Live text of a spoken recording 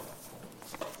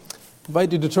I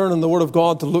invite you to turn in the Word of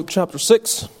God to Luke chapter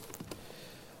 6.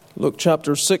 Luke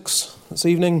chapter 6 this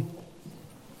evening.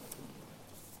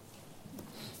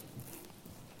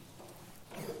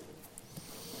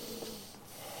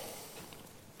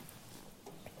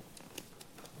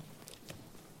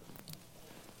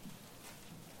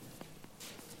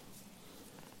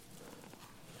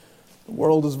 The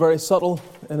world is very subtle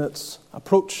in its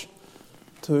approach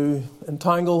to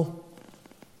entangle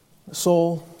the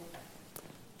soul,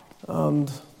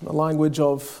 and the language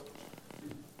of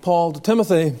Paul to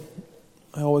Timothy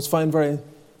I always find very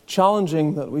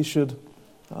challenging, that we should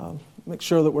make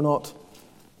sure that we're not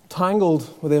tangled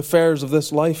with the affairs of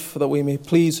this life, that we may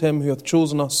please Him who hath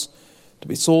chosen us to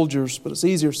be soldiers. But it's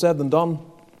easier said than done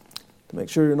to make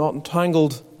sure you're not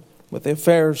entangled with the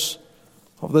affairs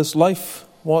of this life.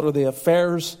 What are the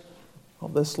affairs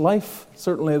of this life?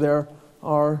 Certainly there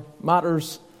are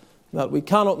matters that we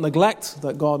cannot neglect,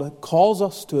 that God calls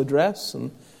us to address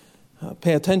and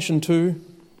pay attention to.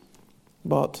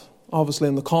 But obviously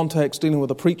in the context dealing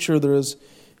with a preacher, there is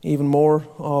even more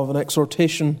of an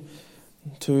exhortation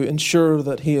to ensure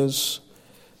that he is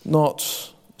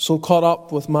not so caught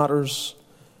up with matters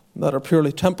that are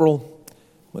purely temporal,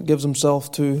 but gives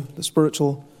himself to the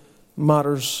spiritual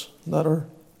matters that are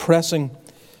pressing.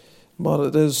 But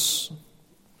it is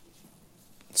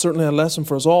certainly a lesson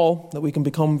for us all that we can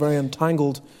become very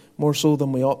entangled, more so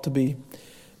than we ought to be.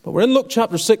 But we're in Luke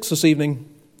chapter 6 this evening,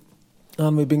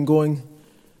 and we've been going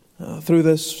through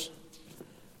this.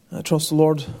 I trust the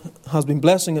Lord has been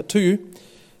blessing it to you.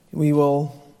 We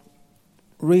will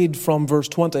read from verse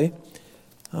 20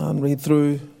 and read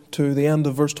through to the end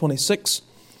of verse 26.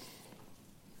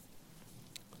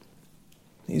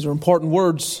 These are important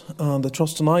words, and I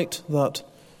trust tonight that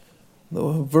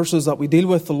the verses that we deal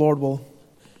with, the Lord will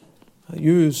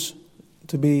use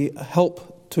to be a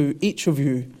help to each of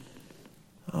you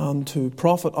and to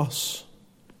profit us.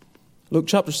 Luke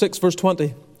chapter 6 verse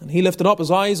 20. And he lifted up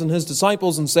his eyes and his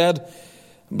disciples and said,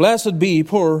 Blessed be ye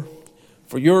poor,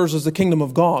 for yours is the kingdom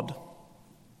of God.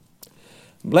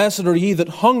 Blessed are ye that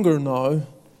hunger now,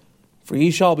 for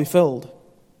ye shall be filled.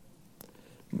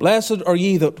 Blessed are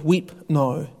ye that weep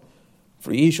now,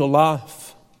 for ye shall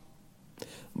laugh.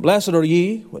 Blessed are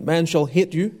ye when men shall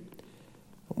hate you,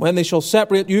 when they shall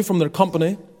separate you from their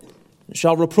company, and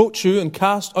shall reproach you and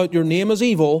cast out your name as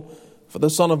evil for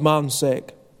the Son of Man's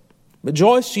sake.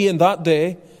 Rejoice ye in that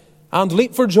day, and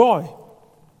leap for joy.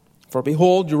 For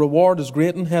behold, your reward is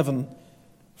great in heaven,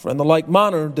 for in the like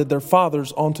manner did their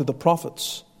fathers unto the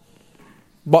prophets.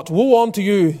 But woe unto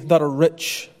you that are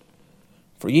rich,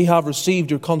 for ye have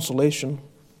received your consolation.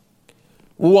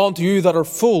 Woe unto you that are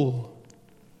full,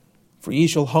 for ye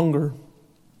shall hunger.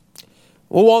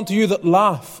 Woe unto you that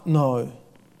laugh now,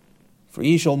 for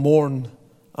ye shall mourn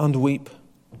and weep.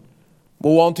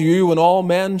 Woe unto you when all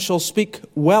men shall speak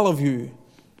well of you,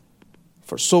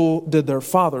 for so did their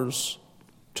fathers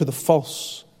to the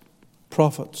false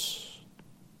prophets.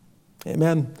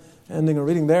 Amen. Ending our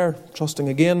reading there, trusting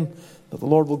again that the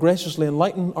Lord will graciously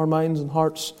enlighten our minds and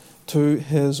hearts to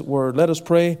His Word. Let us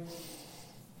pray.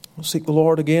 We'll seek the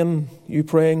Lord again, you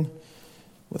praying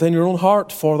within your own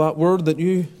heart for that word that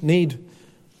you need,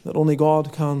 that only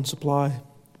God can supply.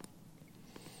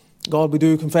 God, we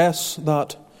do confess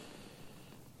that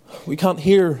we can't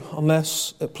hear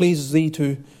unless it pleases Thee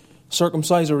to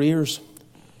circumcise our ears,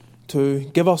 to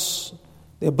give us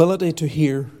the ability to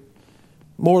hear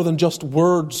more than just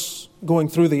words going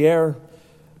through the air,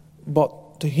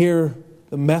 but to hear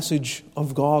the message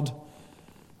of God.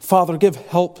 Father, give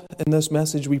help in this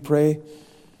message, we pray.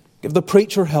 Give the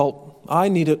preacher help. I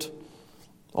need it.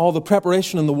 All the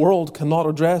preparation in the world cannot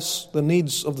address the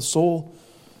needs of the soul.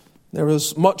 There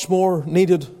is much more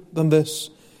needed than this.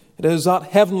 It is that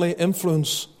heavenly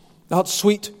influence, that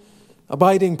sweet,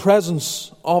 abiding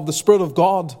presence of the Spirit of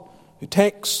God who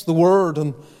takes the Word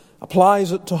and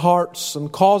applies it to hearts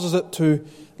and causes it to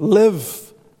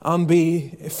live and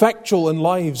be effectual in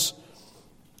lives.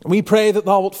 And we pray that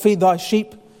Thou wilt feed Thy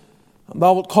sheep, and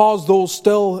Thou wilt cause those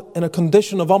still in a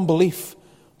condition of unbelief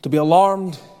to be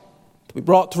alarmed, to be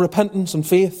brought to repentance and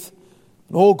faith.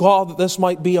 And oh God, that this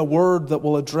might be a word that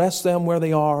will address them where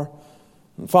they are.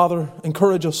 And Father,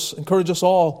 encourage us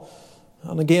all.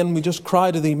 And again, we just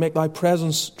cry to Thee, make Thy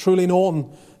presence truly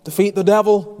known. Defeat the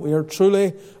devil. We are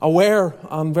truly aware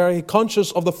and very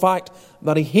conscious of the fact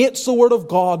that he hates the Word of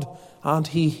God and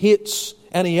he hates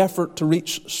any effort to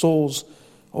reach souls.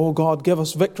 Oh God, give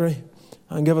us victory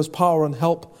and give us power and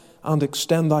help and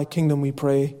extend Thy kingdom, we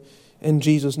pray. In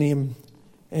Jesus' name,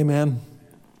 amen.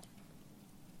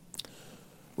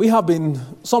 We have been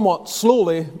somewhat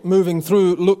slowly moving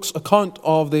through Luke's account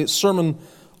of the Sermon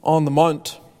on the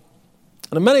Mount.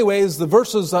 And in many ways, the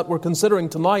verses that we're considering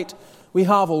tonight, we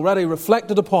have already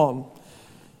reflected upon.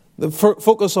 The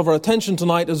focus of our attention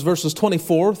tonight is verses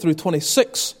 24 through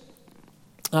 26.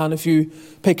 And if you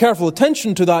pay careful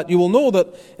attention to that, you will know that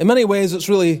in many ways it's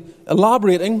really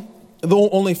elaborating, though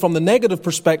only from the negative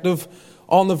perspective,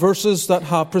 on the verses that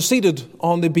have preceded,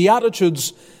 on the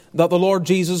Beatitudes that the Lord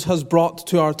Jesus has brought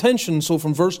to our attention. So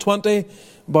from verse 20,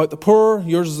 about the poor,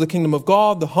 yours is the kingdom of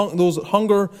God. Those that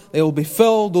hunger, they will be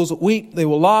filled. Those that weep, they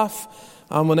will laugh.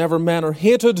 And whenever men are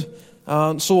hated,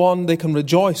 and so on, they can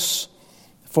rejoice,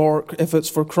 if it's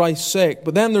for Christ's sake.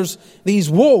 But then there's these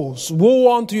woes.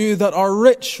 Woe unto you that are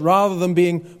rich, rather than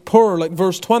being poor, like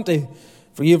verse 20.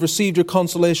 For ye have received your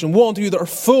consolation. Woe unto you that are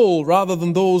full, rather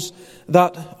than those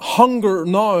that hunger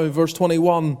now, verse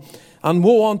 21. And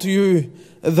woe unto you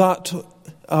that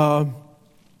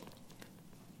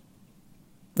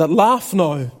laugh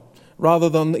now, rather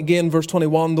than, again, verse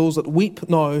 21, those that weep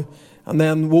now. And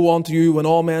then woe unto you when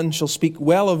all men shall speak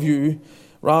well of you,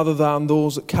 rather than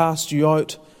those that cast you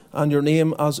out and your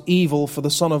name as evil for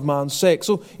the Son of Man's sake.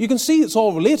 So you can see it's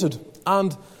all related.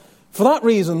 And for that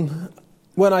reason,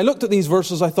 when I looked at these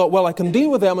verses, I thought, well, I can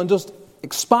deal with them and just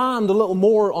expand a little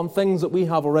more on things that we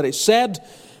have already said.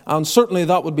 And certainly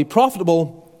that would be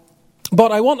profitable.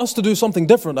 But I want us to do something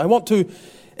different. I want to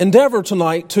endeavor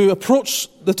tonight to approach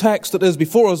the text that is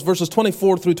before us, verses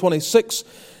 24 through 26,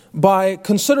 by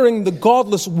considering the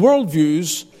godless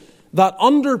worldviews that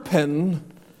underpin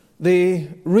the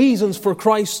reasons for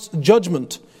Christ's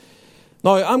judgment.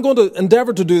 Now, I'm going to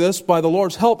endeavor to do this by the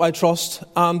Lord's help, I trust,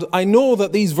 and I know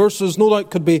that these verses no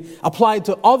doubt could be applied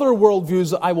to other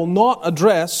worldviews that I will not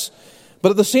address, but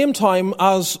at the same time,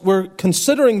 as we're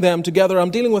considering them together,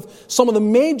 I'm dealing with some of the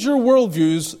major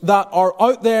worldviews that are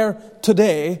out there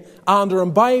today and are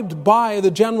imbibed by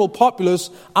the general populace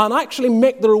and actually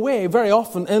make their way very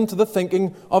often into the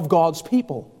thinking of God's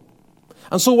people.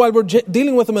 And so while we're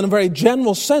dealing with them in a very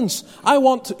general sense, I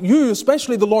want you,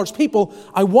 especially the Lord's people,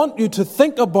 I want you to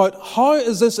think about, how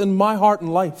is this in my heart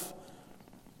and life?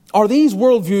 Are these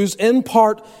worldviews in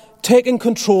part taking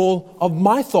control of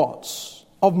my thoughts,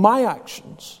 of my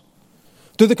actions?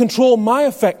 Do they control my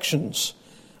affections?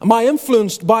 Am I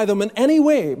influenced by them in any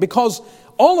way? Because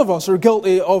all of us are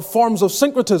guilty of forms of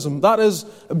syncretism, that is,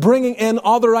 bringing in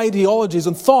other ideologies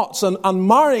and thoughts and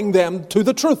marrying them to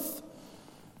the truth.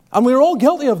 And we're all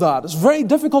guilty of that. It's very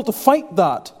difficult to fight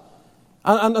that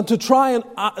and to try and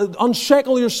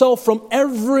unshackle yourself from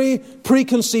every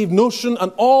preconceived notion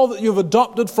and all that you've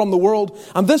adopted from the world.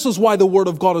 And this is why the Word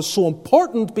of God is so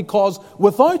important, because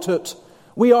without it,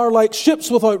 we are like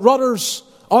ships without rudders,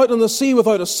 out on the sea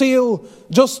without a sail,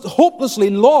 just hopelessly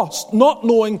lost, not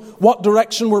knowing what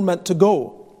direction we're meant to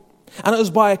go. And it is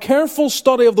by a careful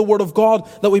study of the Word of God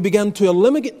that we begin to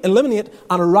eliminate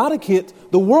and eradicate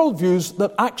the worldviews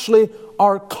that actually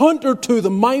are counter to the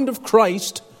mind of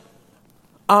Christ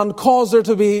and cause there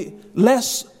to be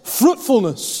less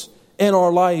fruitfulness in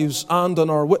our lives and in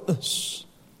our witness.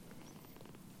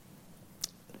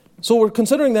 So we're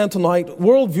considering then tonight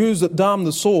worldviews that damn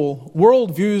the soul.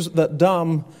 Worldviews that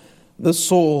damn the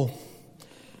soul.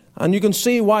 And you can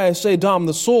see why I say damn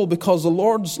the soul, because the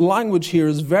Lord's language here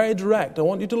is very direct. I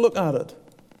want you to look at it.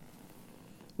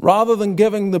 Rather than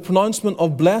giving the pronouncement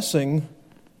of blessing,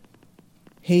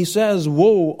 He says,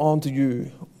 woe unto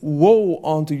you, woe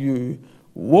unto you,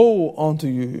 woe unto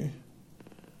you.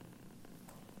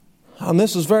 And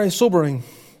this is very sobering.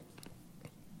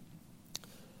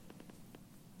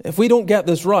 If we don't get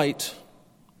this right,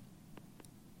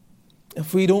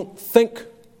 if we don't think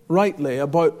rightly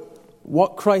about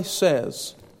what Christ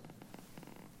says,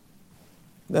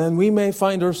 then we may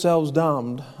find ourselves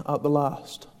damned at the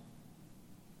last.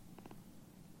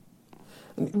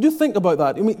 And you think about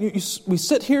that. I mean, we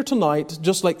sit here tonight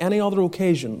just like any other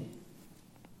occasion.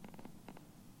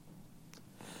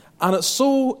 And it's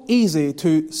so easy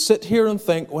to sit here and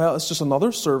think, well, it's just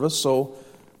another service, so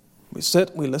we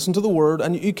sit, we listen to the Word,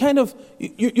 and you're kind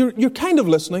of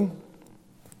listening.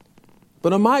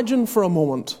 But imagine for a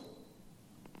moment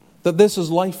that this is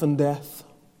life and death.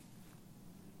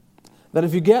 That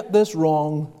if you get this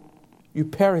wrong, you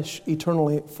perish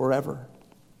eternally forever.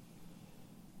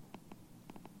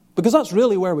 Because that's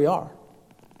really where we are.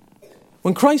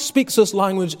 When Christ speaks this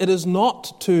language, it is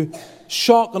not to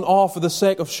shock and awe for the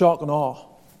sake of shock and awe.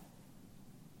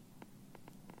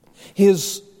 He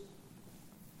is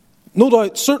no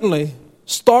doubt certainly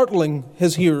startling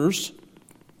His hearers,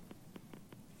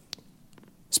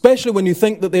 especially when you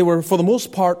think that they were, for the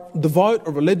most part, devout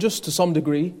or religious to some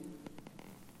degree.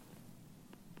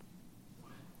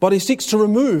 But He seeks to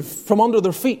remove from under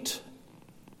their feet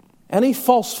any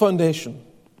false foundation,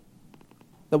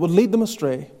 that would lead them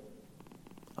astray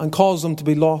and cause them to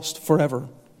be lost forever.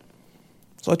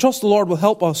 So I trust the Lord will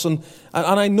help us, and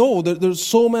I know that there's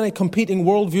so many competing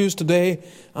worldviews today,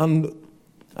 and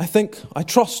I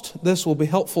trust this will be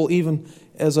helpful even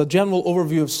as a general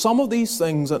overview of some of these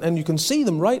things, and you can see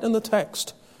them right in the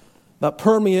text that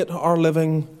permeate our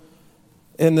living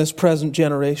in this present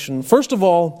generation. First of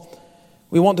all,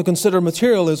 we want to consider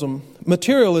materialism.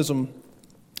 Materialism,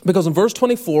 because in verse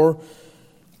 24,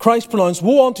 Christ pronounced,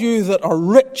 "Woe unto you that are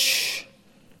rich,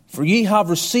 for ye have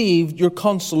received your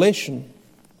consolation."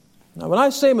 Now, when I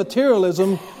say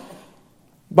materialism,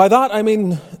 by that I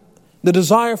mean the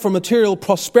desire for material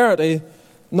prosperity,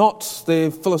 not the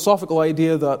philosophical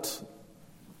idea that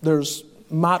there's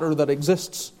matter that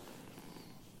exists.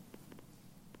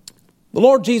 The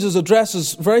Lord Jesus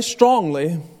addresses very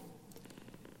strongly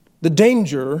the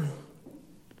danger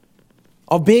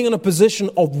of being in a position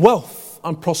of wealth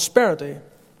and prosperity.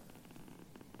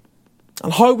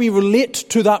 And how we relate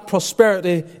to that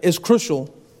prosperity is crucial.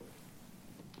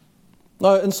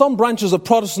 Now, in some branches of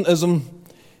Protestantism,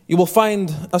 you will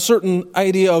find a certain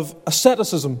idea of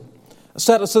asceticism.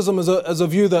 Asceticism is a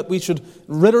view that we should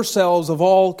rid ourselves of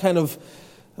all kind of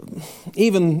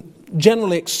even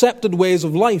generally accepted ways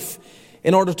of life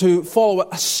in order to follow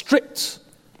a strict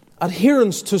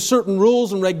adherence to certain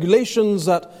rules and regulations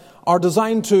that are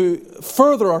designed to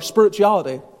further our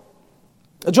spirituality.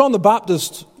 John the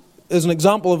Baptist is an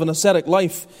example of an ascetic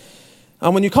life.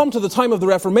 And when you come to the time of the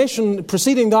Reformation,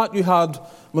 preceding that you had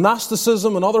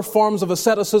monasticism and other forms of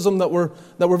asceticism that were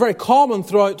very common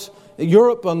throughout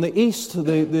Europe and the East,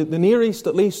 the Near East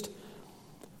at least.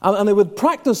 And they would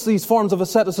practice these forms of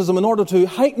asceticism in order to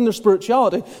heighten their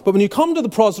spirituality. But when you come to the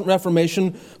Protestant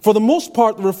Reformation, for the most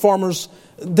part the Reformers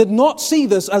did not see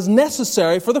this as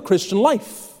necessary for the Christian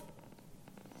life.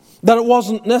 That it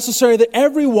wasn't necessary that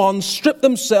everyone strip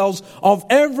themselves of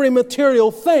every material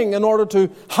thing in order to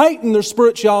heighten their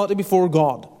spirituality before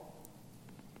God.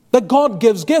 That God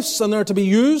gives gifts and they're to be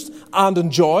used and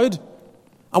enjoyed.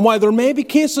 And while there may be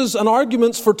cases and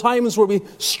arguments for times where we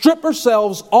strip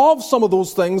ourselves of some of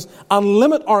those things and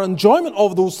limit our enjoyment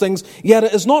of those things, yet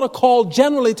it is not a call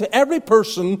generally to every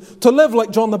person to live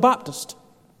like John the Baptist.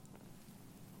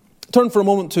 Turn for a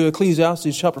moment to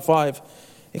Ecclesiastes chapter 5.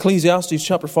 Ecclesiastes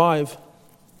chapter 5.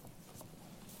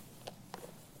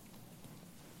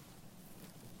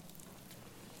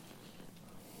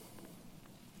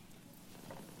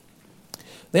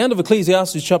 The end of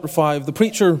Ecclesiastes chapter 5, the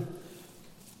preacher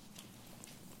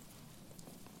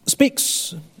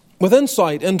speaks with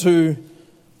insight into,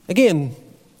 again,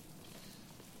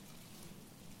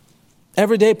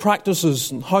 everyday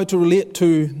practices and how to relate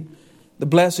to the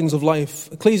blessings of life.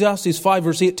 Ecclesiastes 5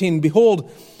 verse 18, "Behold,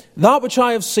 that which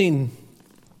I have seen,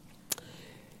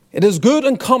 it is good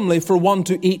and comely for one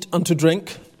to eat and to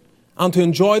drink, and to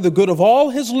enjoy the good of all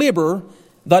his labour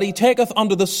that he taketh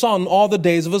under the sun all the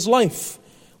days of his life,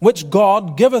 which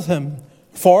God giveth him,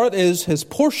 for it is his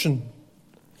portion.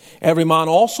 Every man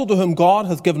also to whom God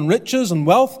hath given riches and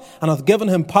wealth, and hath given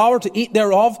him power to eat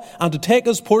thereof, and to take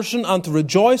his portion, and to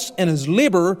rejoice in his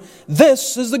labour,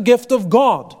 this is the gift of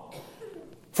God.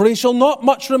 For he shall not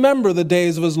much remember the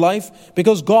days of his life,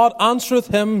 because God answereth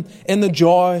him in the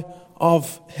joy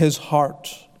of his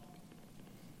heart."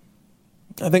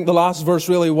 I think the last verse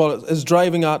really what it is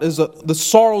driving at is that the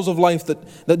sorrows of life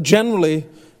that generally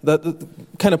that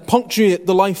kind of punctuate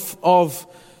the life of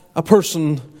a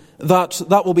person,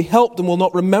 that will be helped and will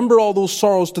not remember all those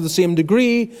sorrows to the same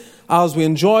degree as we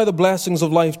enjoy the blessings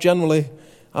of life generally,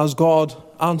 as God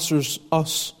answers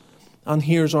us and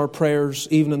hears our prayers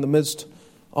even in the midst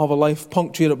of a life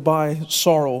punctuated by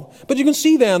sorrow. But you can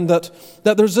see then that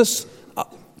there's this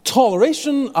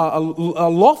toleration, a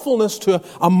lawfulness to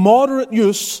a moderate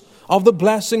use of the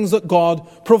blessings that God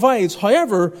provides.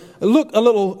 However, look a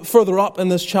little further up in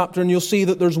this chapter and you'll see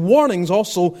that there's warnings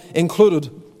also included.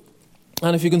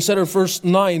 And if you consider verse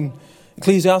 9,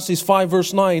 Ecclesiastes 5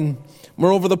 verse 9,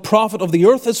 "Moreover, the profit of the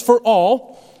earth is for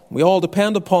all." We all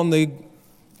depend upon the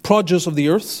produce of the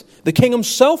earth. "The king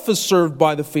himself is served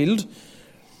by the field.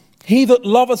 He that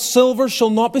loveth silver shall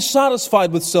not be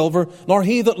satisfied with silver, nor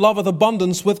he that loveth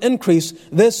abundance with increase.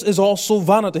 This is also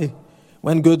vanity.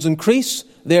 When goods increase,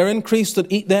 they are increased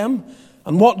that eat them.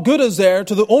 And what good is there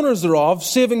to the owners thereof,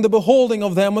 saving the beholding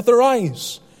of them with their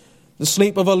eyes? The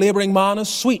sleep of a labouring man is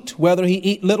sweet, whether he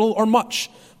eat little or much,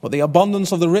 but the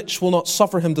abundance of the rich will not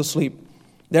suffer him to sleep.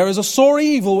 There is a sore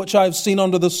evil which I have seen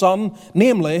under the sun,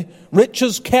 namely,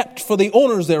 riches kept for the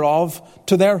owners thereof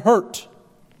to their hurt."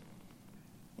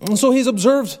 And so he's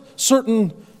observed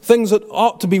certain things that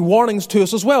ought to be warnings to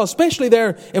us as well, especially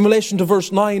there in relation to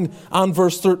verse 9 and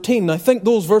verse 13. I think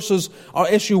those verses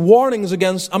issue warnings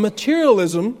against a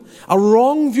materialism, a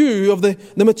wrong view of the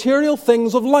material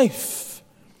things of life.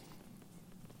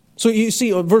 So you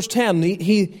see, verse 10,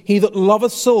 he that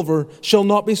loveth silver shall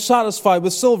not be satisfied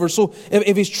with silver. So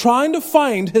if he's trying to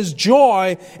find his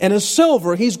joy in his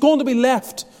silver, he's going to be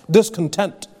left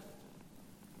discontent.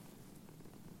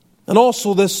 And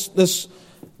also this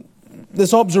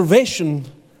observation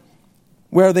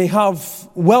where they have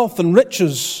wealth and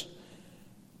riches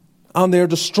and they are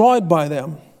destroyed by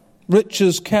them.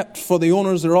 Riches kept for the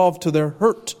owners thereof to their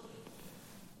hurt.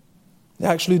 They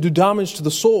actually do damage to the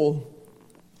soul.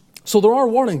 So there are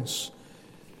warnings.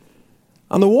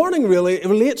 And the warning really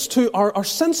relates to our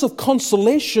sense of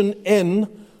consolation in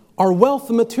our wealth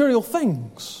and material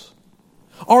things.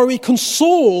 Are we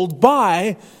consoled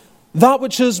by that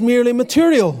which is merely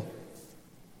material?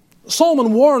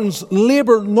 Solomon warns,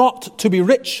 labor not to be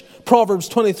rich, Proverbs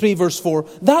 23 verse 4.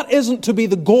 That isn't to be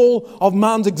the goal of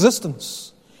man's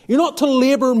existence. You're not to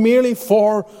labor merely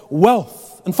for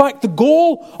wealth. In fact, the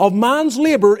goal of man's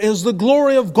labor is the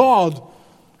glory of God.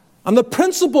 And the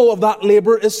principle of that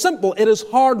labor is simple. It is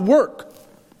hard work.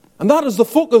 And that is the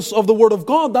focus of the Word of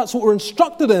God. That's what we're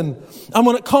instructed in. And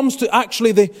when it comes to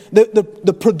actually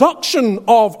the production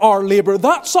of our labor,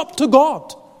 that's up to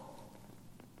God.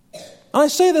 And I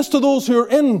say this to those who are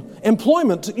in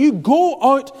employment. You go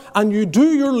out and you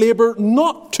do your labor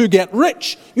not to get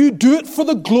rich. You do it for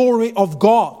the glory of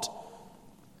God.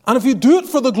 And if you do it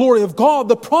for the glory of God,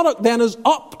 the product then is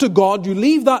up to God. You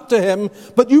leave that to Him.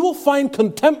 But you will find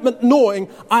contentment knowing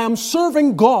I am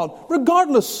serving God,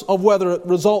 regardless of whether it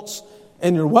results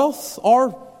in your wealth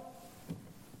or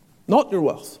not your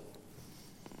wealth.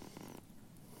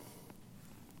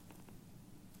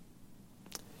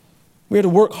 We are to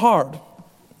work hard.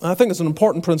 I think it's an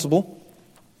important principle.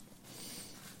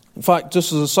 In fact,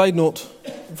 just as a side note,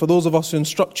 for those of us who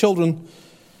instruct children,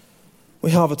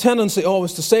 we have a tendency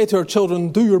always to say to our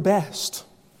children, do your best.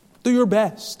 Do your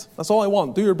best. That's all I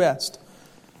want. Do your best.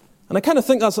 And I kind of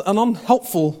think that's an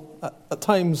unhelpful, at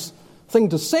times, thing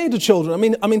to say to children.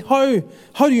 I mean,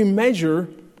 how do you measure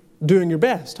doing your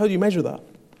best? How do you measure that?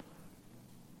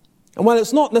 And while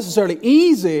it's not necessarily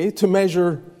easy to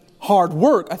measure hard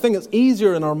work, I think it's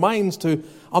easier in our minds to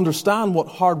understand what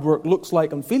hard work looks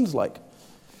like and feels like.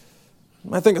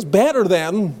 I think it's better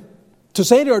then to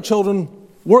say to our children,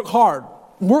 work hard.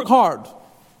 Work hard.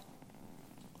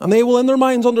 And they will in their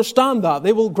minds understand that.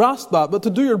 They will grasp that. But to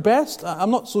do your best, I'm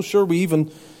not so sure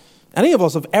any of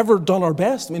us have ever done our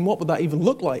best. I mean, what would that even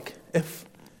look like if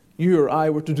you or I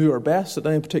were to do our best at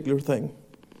any particular thing?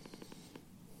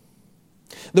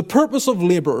 The purpose of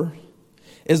labor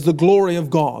is the glory of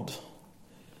God.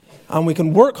 And we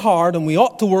can work hard, and we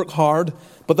ought to work hard,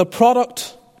 but the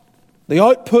product, the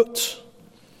output,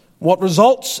 what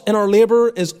results in our labor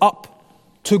is up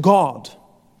to God.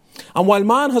 And while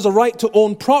man has a right to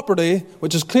own property,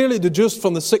 which is clearly deduced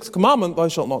from the 6th commandment, thou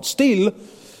shalt not steal,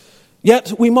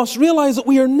 yet we must realize that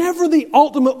we are never the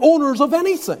ultimate owners of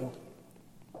anything.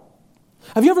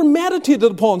 Have you ever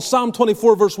meditated upon Psalm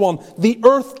 24 verse 1? The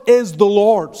earth is the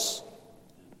Lord's.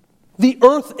 The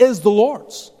earth is the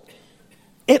Lord's.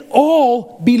 It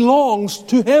all belongs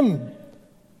to Him.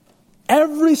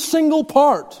 Every single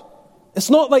part. It's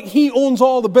not like He owns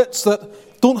all the bits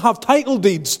that don't have title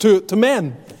deeds to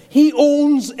men. He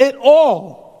owns it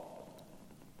all.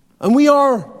 And we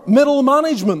are middle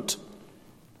management,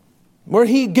 where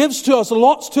He gives to us,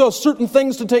 allots to us certain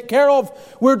things to take care of.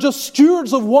 We're just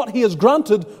stewards of what He has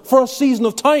granted for a season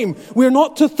of time. We're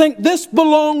not to think, this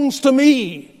belongs to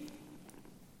me.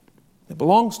 It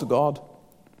belongs to God.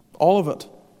 All of it.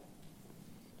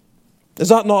 Is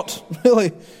that not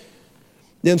really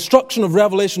the instruction of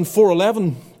Revelation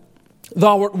 4:11?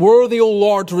 Thou art worthy, O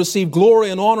Lord, to receive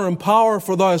glory and honor and power,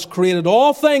 for Thou hast created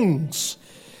all things,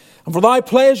 and for Thy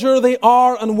pleasure they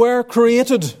are and were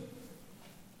created.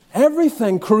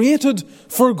 Everything created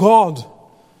for God.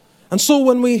 And so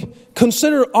when we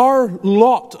consider our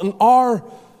lot and our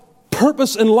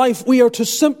purpose in life, we are to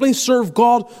simply serve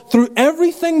God through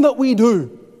everything that we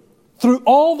do. Through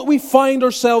all that we find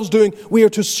ourselves doing, we are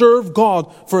to serve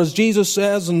God. For as Jesus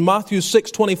says in Matthew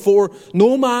 6:24,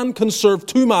 no man can serve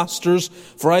two masters,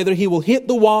 for either he will hate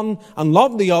the one and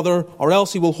love the other, or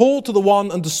else he will hold to the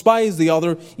one and despise the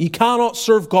other. Ye cannot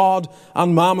serve God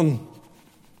and mammon.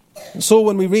 And so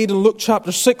when we read in Luke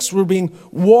chapter 6, we're being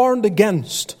warned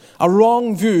against a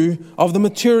wrong view of the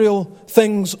material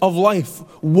things of life.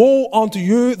 Woe unto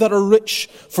you that are rich,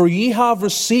 for ye have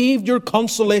received your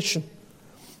consolation.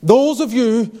 Those of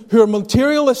you who are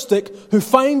materialistic, who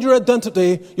find your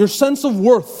identity, your sense of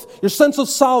worth, your sense of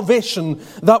salvation,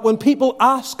 that when people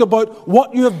ask about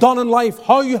what you have done in life,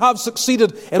 how you have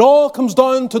succeeded, it all comes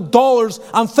down to dollars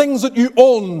and things that you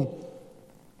own.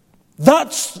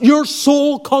 That's your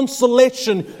sole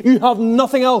consolation. You have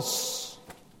nothing else.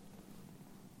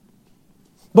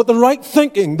 But the right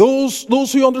thinking, those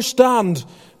who understand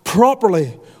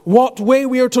properly what way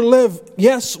we are to live.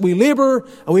 Yes, we labor,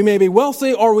 and we may be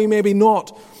wealthy or we may be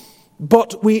not.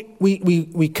 But we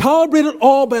calibrate it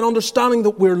all by an understanding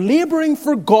that we're laboring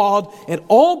for God. It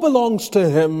all belongs to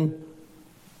Him.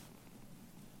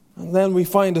 And then we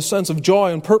find a sense of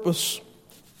joy and purpose,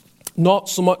 not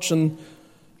so much in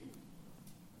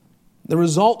the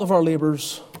result of our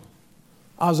labors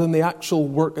as in the actual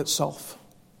work itself.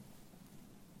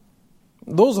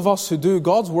 Those of us who do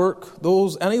God's work,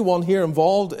 anyone here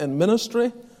involved in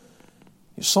ministry,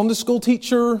 your Sunday school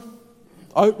teacher,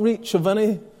 outreach of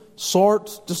any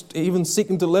sort, just even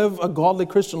seeking to live a godly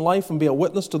Christian life and be a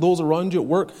witness to those around you at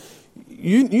work,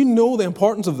 you know the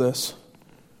importance of this.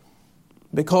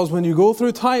 Because when you go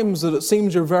through times that it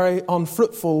seems you're very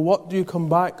unfruitful, what do you come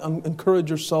back and encourage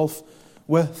yourself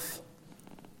with?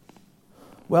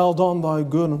 Well done, thou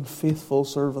good and faithful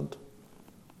servant.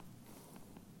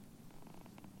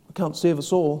 I can't save a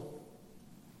soul.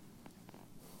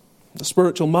 The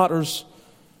spiritual matters,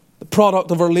 the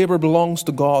product of our labor belongs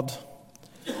to God.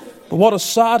 But what a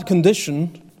sad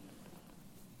condition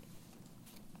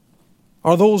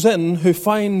are those in who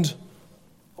find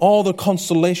all the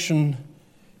consolation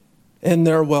in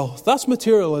their wealth. That's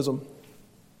materialism.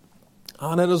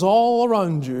 And it is all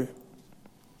around you.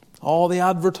 All the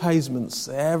advertisements,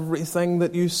 everything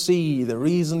that you see, the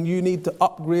reason you need to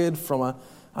upgrade from an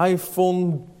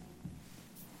iPhone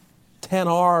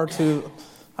XR to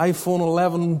iPhone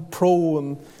 11 Pro,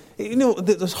 and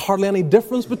there's hardly any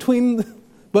difference between.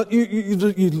 But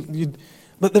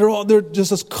but they're just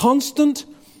this constant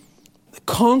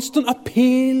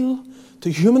appeal to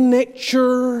human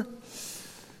nature,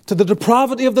 to the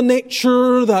depravity of the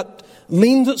nature that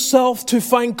leans itself to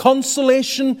find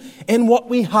consolation in what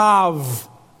we have,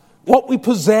 what we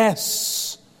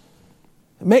possess.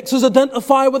 It makes us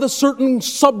identify with a certain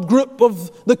subgroup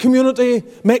of the community,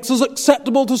 makes us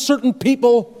acceptable to certain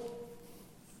people.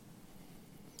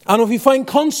 And if we find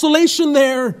consolation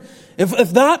there,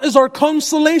 if that is our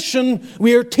consolation,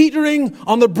 we are teetering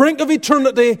on the brink of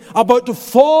eternity, about to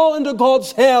fall into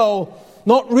God's hell,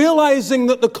 not realizing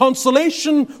that the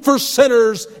consolation for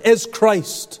sinners is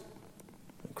Christ.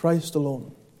 Christ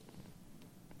alone.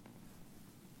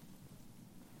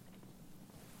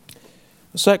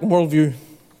 The second worldview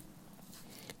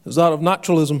is that of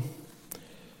naturalism.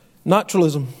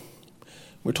 Naturalism.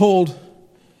 We're told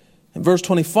in verse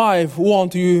 25, "Woe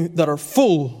unto you that are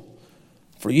full,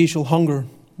 for ye shall hunger.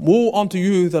 Woe unto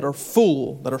you that are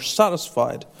full, that are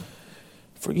satisfied,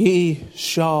 for ye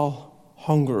shall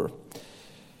hunger."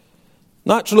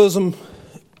 Naturalism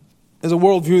is a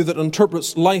worldview that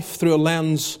interprets life through a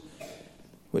lens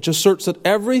which asserts that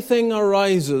everything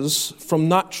arises from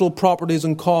natural properties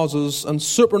and causes, and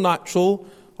supernatural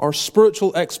or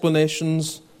spiritual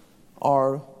explanations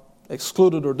are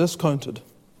excluded or discounted.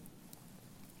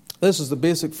 This is the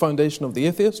basic foundation of the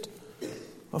atheist,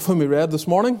 of whom we read this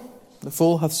morning. "The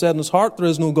fool hath said in his heart, there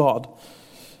is no God.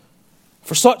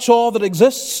 For such all that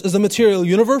exists is the material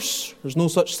universe. There's no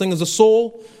such thing as a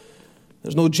soul.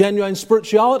 There's no genuine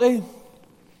spirituality.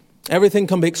 Everything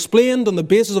can be explained on the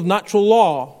basis of natural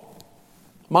law.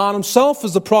 Man himself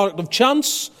is the product of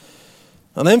chance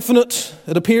and infinite,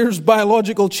 it appears,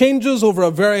 biological changes over a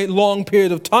very long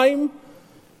period of time.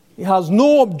 He has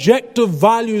no objective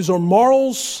values or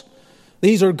morals.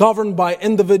 These are governed by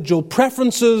individual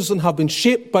preferences and have been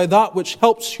shaped by that which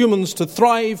helps humans to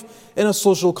thrive in a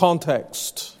social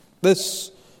context."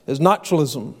 This is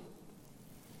naturalism.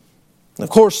 Of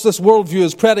course, this worldview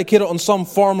is predicated on some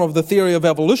form of the theory of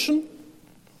evolution,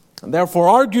 and therefore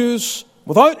argues,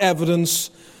 without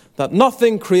evidence, that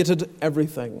nothing created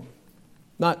everything.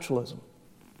 Naturalism.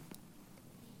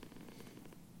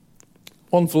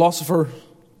 One philosopher,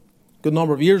 a good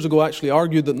number of years ago, actually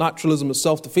argued that naturalism is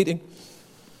self-defeating.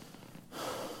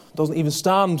 It doesn't even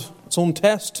stand its own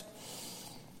test.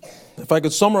 If I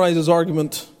could summarize his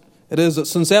argument, it is that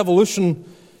since evolution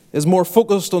is more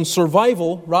focused on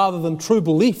survival rather than true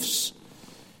beliefs,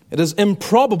 it is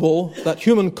improbable that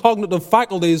human cognitive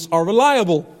faculties are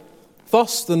reliable.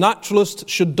 Thus, the naturalist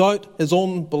should doubt his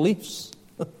own beliefs.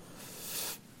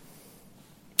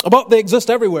 But they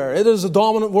exist everywhere. It is a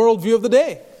dominant worldview of the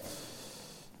day.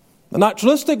 The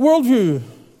naturalistic worldview.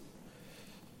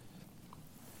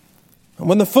 And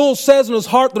when the fool says in his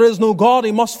heart there is no God,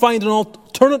 he must find an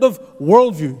alternative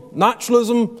worldview.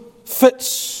 Naturalism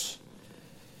fits,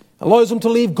 allows him to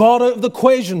leave God out of the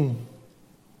equation,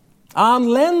 and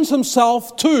lends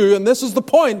himself to, and this is the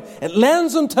point, it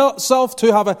lends himself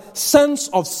to have a sense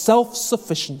of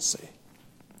self-sufficiency.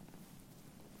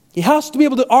 He has to be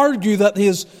able to argue that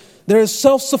there is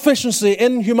self-sufficiency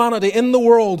in humanity, in the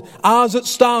world, as it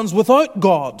stands without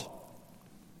God.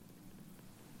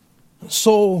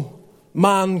 So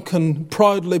man can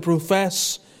proudly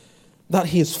profess that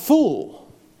he is full,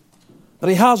 that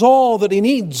he has all that he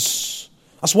needs.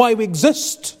 That's why we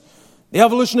exist. The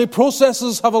evolutionary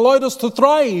processes have allowed us to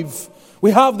thrive.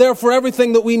 We have, therefore,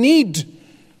 everything that we need.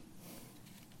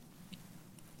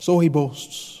 So he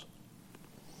boasts.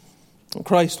 And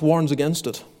Christ warns against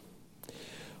it.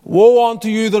 Woe unto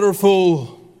you that are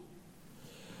full.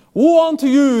 Woe unto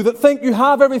you that think you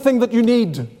have everything that you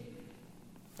need.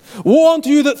 Woe unto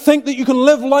you that think that you can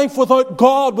live life without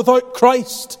God, without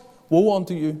Christ. Woe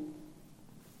unto you.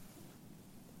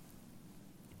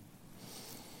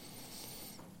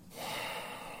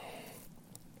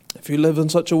 If you live in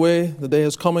such a way, the day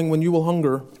is coming when you will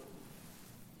hunger.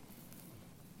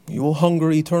 You will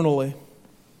hunger eternally.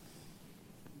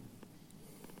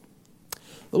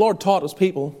 The Lord taught his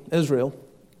people, Israel,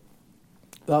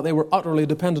 that they were utterly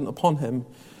dependent upon him.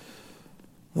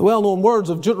 The well-known words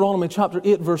of Deuteronomy chapter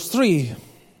 8, verse 3,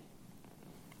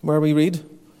 where we read,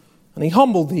 "And he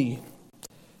humbled thee,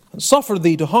 and suffered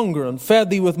thee to hunger, and fed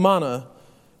thee with manna,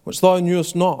 which thou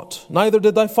knewest not, neither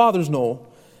did thy fathers know,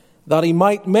 that he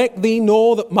might make thee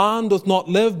know that man doth not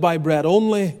live by bread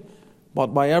only,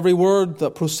 but by every word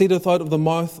that proceedeth out of the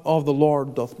mouth of the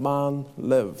Lord doth man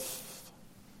live."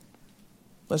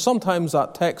 Now, sometimes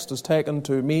that text is taken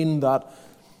to mean that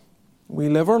we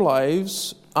live our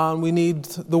lives and we need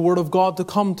the Word of God to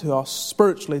come to us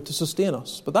spiritually to sustain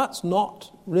us. But that's not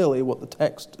really what the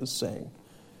text is saying.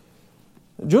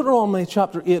 Deuteronomy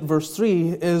chapter 8 verse 3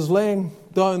 is laying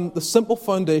down the simple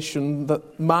foundation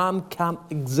that man can't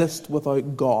exist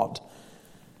without God.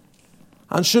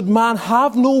 And should man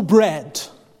have no bread,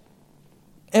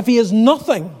 if he is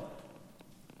nothing,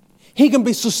 he can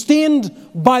be sustained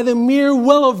by the mere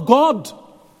will of God.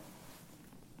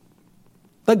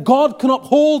 That God can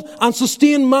uphold and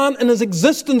sustain man in his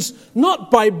existence,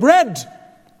 not by bread,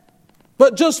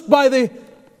 but just by the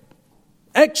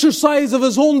exercise of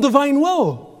his own divine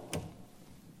will.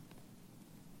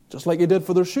 Just like he did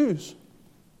for their shoes.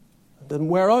 It didn't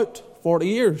wear out 40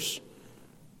 years.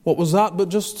 What was that but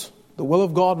just the will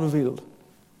of God revealed?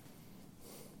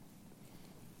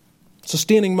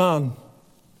 Sustaining man.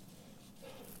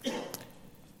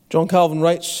 John Calvin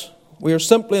writes, "We are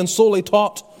simply and solely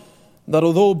taught that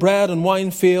although bread and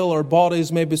wine fail, our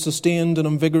bodies may be sustained and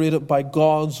invigorated by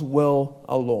God's will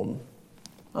alone."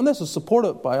 And this is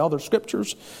supported by other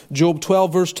scriptures. Job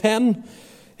 12 verse 10,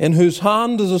 "In whose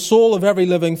hand is the soul of every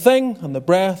living thing, and the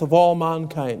breath of all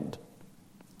mankind."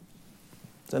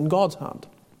 It's in God's hand.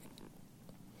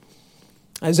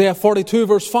 Isaiah 42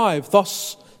 verse 5,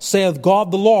 "Thus saith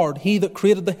God the Lord, He that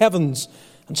created the heavens,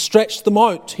 and stretched them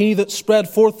out, He that spread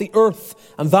forth the earth,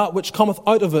 and that which cometh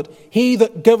out of it, He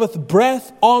that giveth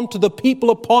breath unto the people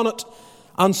upon it,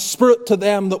 and spirit to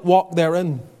them that walk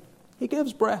therein." He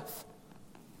gives breath.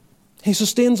 He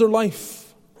sustains their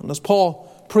life. And as Paul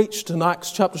preached in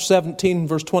Acts chapter 17,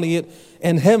 verse 28,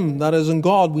 "In Him, that is in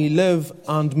God, we live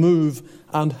and move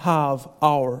and have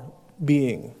our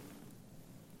being."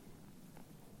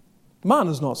 Man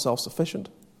is not self-sufficient.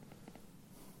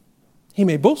 He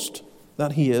may boast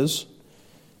that he is.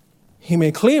 He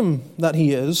may claim that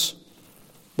he is,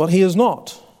 but he is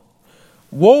not.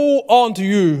 Woe unto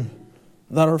you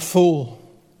that are full.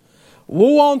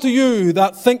 Woe unto you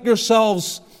that think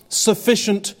yourselves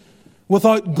sufficient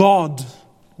without God.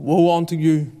 Woe unto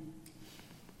you.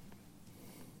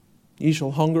 Ye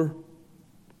shall hunger.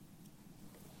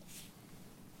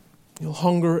 You'll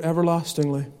hunger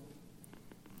everlastingly.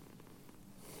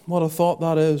 What a thought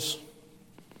that is.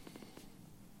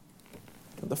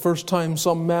 The first time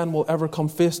some men will ever come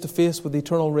face to face with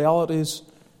eternal realities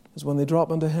is when they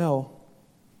drop into hell.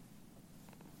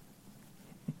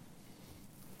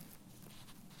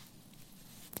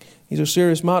 These are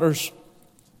serious matters.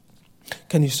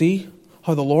 Can you see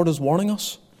how the Lord is warning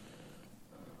us?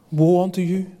 Woe unto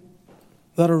you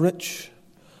that are rich.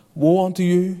 Woe unto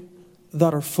you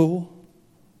that are full.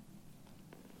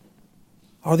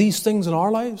 Are these things in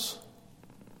our lives?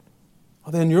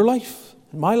 Are they in your life?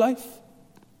 In my life?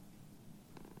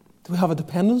 Do we have a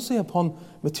dependency upon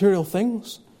material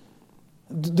things?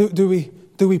 Do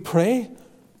we pray,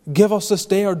 "Give us this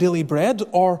day our daily bread"?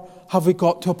 Or have we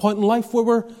got to a point in life where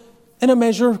we're in a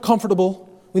measure, comfortable.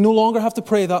 We no longer have to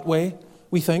pray that way,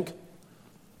 we think.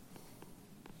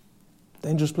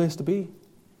 Dangerous place to be.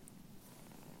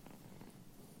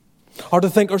 Or to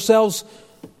think ourselves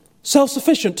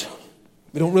self-sufficient.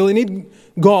 We don't really need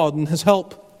God and His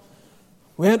help.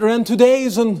 We enter into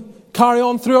days and carry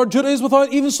on through our duties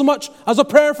without even so much as a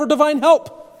prayer for divine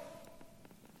help.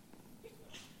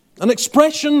 An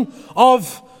expression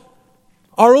of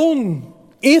our own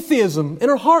atheism in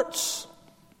our hearts.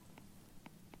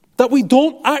 That we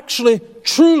don't actually,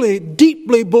 truly,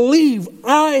 deeply believe,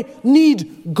 I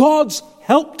need God's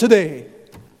help today.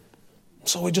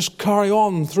 So we just carry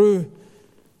on through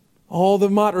all the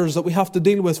matters that we have to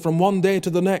deal with from one day to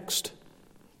the next.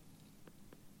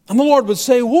 And the Lord would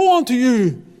say, woe unto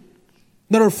you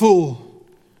that are full.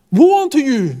 Woe unto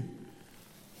you.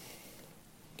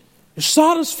 You're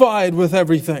satisfied with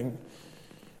everything.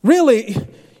 Really,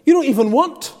 you don't even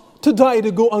want to die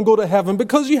to go to heaven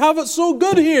because you have it so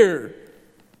good here.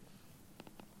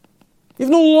 You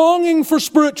have no longing for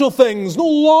spiritual things, no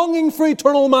longing for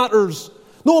eternal matters,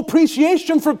 no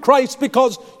appreciation for Christ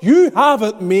because you have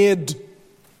it made.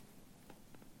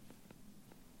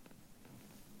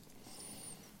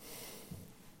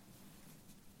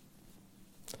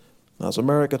 That's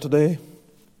America today.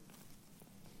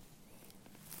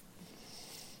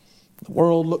 The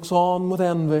world looks on with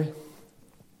envy,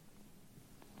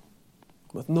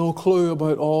 with no clue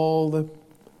about all the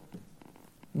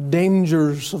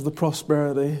dangers of the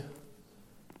prosperity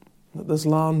that this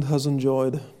land has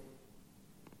enjoyed.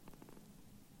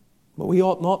 But we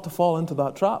ought not to fall into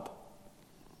that trap.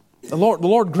 The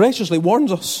Lord graciously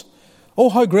warns us. Oh,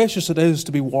 how gracious it is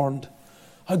to be warned.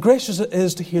 How gracious it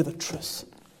is to hear the truth.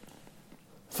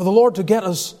 For the Lord to get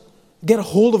a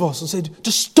hold of us and say,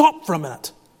 just stop for a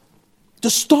minute.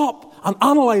 Just stop and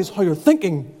analyze how you're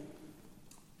thinking.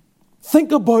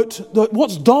 Think about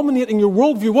what's dominating your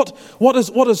worldview.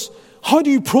 What is? How do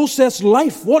you process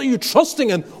life? What are you trusting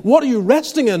in? What are you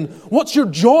resting in? What's your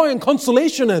joy and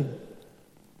consolation in?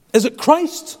 Is it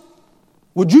Christ?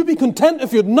 Would you be content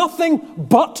if you had nothing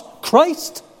but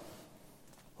Christ?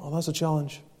 Oh, that's a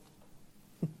challenge.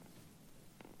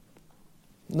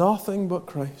 Nothing but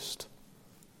Christ.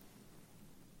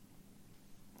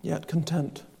 Yet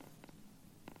content.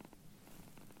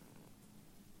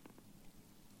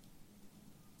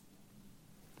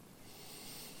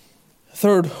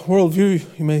 Third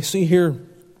worldview you may see here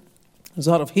is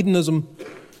that of hedonism.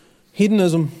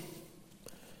 Hedonism.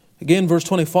 Again, verse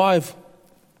 25.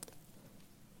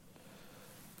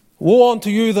 Woe unto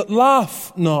you that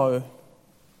laugh now,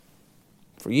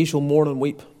 for ye shall mourn and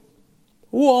weep.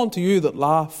 Woe unto you that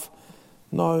laugh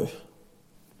now.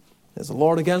 Is the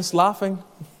Lord against laughing?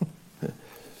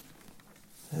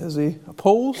 Is He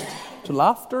opposed to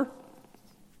laughter?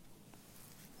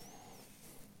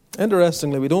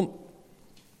 Interestingly, we don't,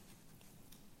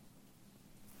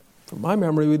 from my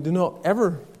memory, we do not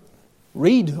ever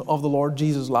read of the Lord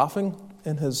Jesus laughing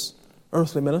in His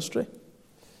earthly ministry.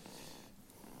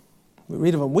 We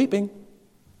read of Him weeping,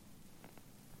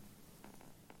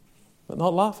 but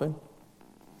not laughing.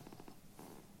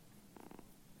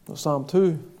 Psalm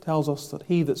 2 tells us that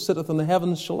He that sitteth in the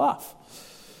heavens shall laugh.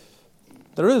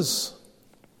 There is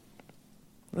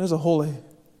a holy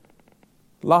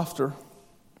laughter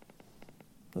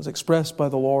as expressed by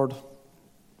the Lord,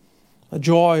 a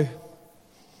joy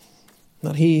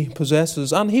that He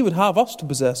possesses, and He would have us to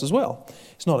possess as well.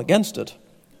 He's not against it.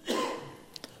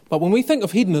 But when we think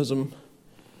of hedonism,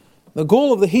 the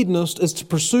goal of the hedonist is to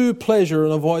pursue pleasure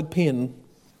and avoid pain.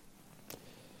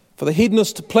 For the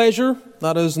hedonist to pleasure,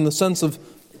 that is in the sense of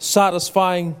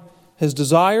satisfying his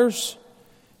desires,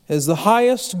 is the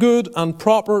highest good and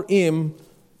proper aim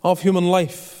of human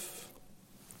life.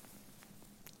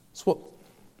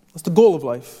 That's the goal of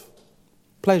life.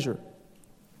 Pleasure.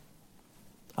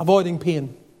 Avoiding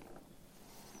pain.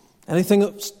 Anything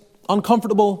that's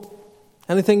uncomfortable,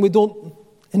 anything we don't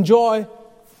enjoy,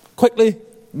 quickly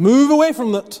move away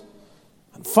from it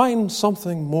and find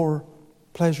something more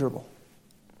pleasurable.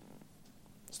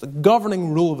 It's the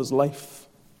governing rule of his life.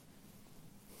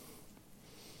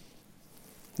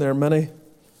 There are many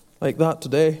like that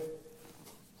today.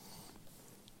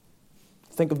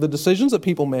 Think of the decisions that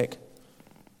people make.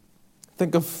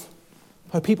 Think of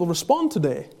how people respond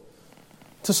today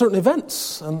to certain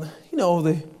events. And,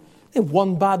 they have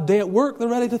one bad day at work, they're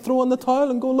ready to throw in the towel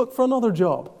and go look for another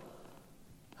job.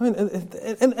 I mean,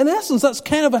 in essence, that's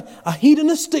kind of a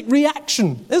hedonistic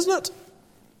reaction, isn't it?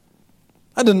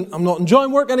 I'm not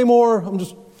enjoying work anymore, I'm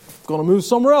just going to move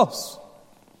somewhere else.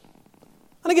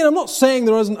 And again, I'm not saying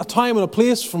there isn't a time and a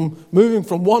place from moving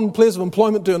from one place of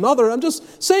employment to another. I'm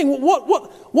just saying,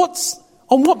 what's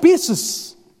On what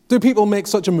basis do people make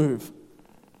such a move?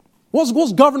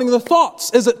 What's governing their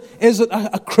thoughts? Is it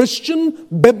a Christian,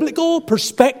 biblical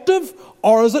perspective,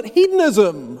 or is it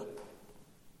hedonism?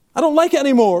 I don't like it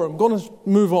anymore. I'm going to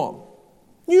move on.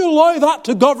 You allow that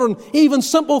to govern even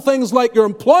simple things like your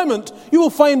employment, you will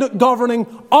find it governing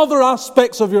other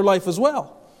aspects of your life as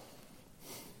well.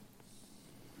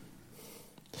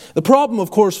 The problem,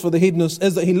 of course, for the hedonist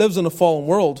is that he lives in a fallen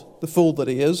world, the fool that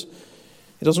he is.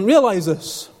 He doesn't realize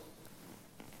this,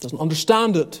 doesn't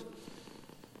understand it.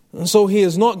 And so he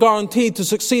is not guaranteed to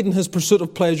succeed in his pursuit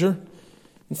of pleasure.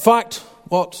 In fact,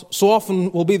 what so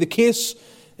often will be the case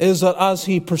is that as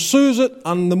he pursues it,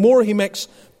 and the more he makes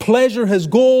pleasure his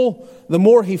goal, the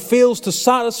more he fails to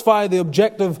satisfy the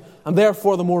objective, and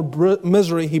therefore the more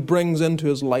misery he brings into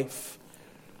his life.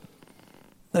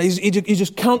 He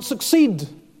just can't succeed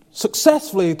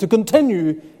successfully to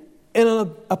continue in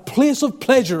a place of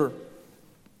pleasure.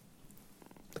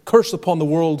 The curse upon the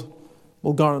world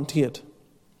will guarantee it.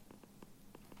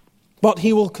 But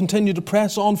he will continue to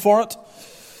press on for it.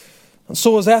 And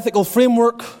so his ethical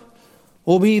framework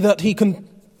will be that he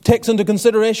takes into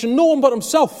consideration no one but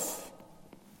himself.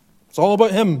 It's all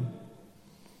about him.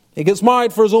 He gets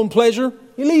married for his own pleasure.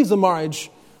 He leaves the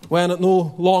marriage when it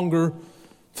no longer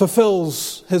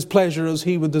fulfills his pleasure as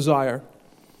he would desire.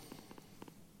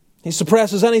 He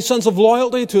suppresses any sense of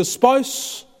loyalty to his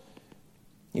spouse.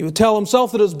 He would tell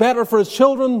himself that it's better for his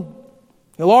children.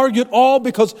 He'll argue it all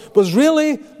because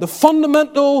really the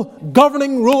fundamental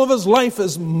governing rule of his life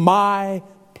is my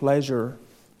pleasure.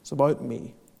 It's about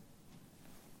me.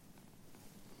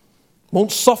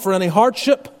 Won't suffer any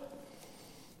hardship.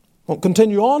 Won't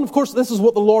continue on. Of course, this is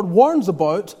what the Lord warns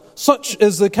about. Such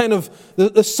is the kind of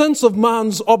the sense of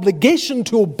man's obligation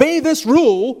to obey this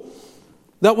rule,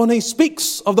 that when he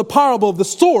speaks of the parable of the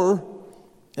sower,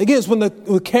 again, when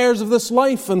the cares of this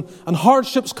life and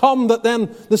hardships come, that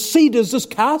then the seed is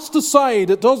just cast aside.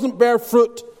 It doesn't bear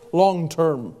fruit long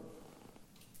term.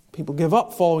 People give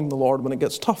up following the Lord when it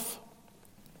gets tough.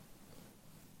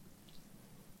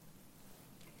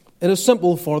 It is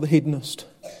simple for the hedonist.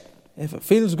 If it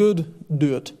feels good,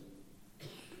 do it.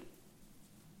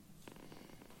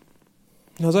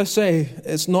 As I say,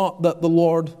 it's not that the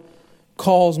Lord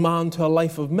calls man to a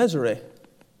life of misery.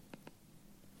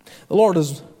 The Lord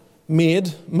has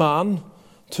made man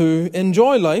to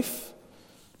enjoy life.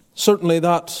 Certainly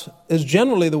that is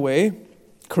generally the way,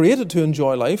 created to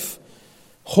enjoy life.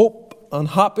 Hope and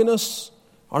happiness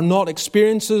are not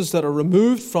experiences that are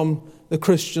removed from the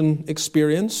Christian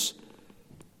experience.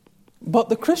 But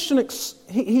the Christian,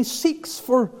 he seeks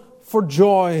for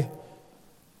joy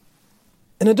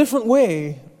in a different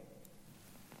way.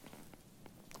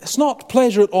 It's not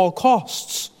pleasure at all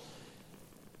costs.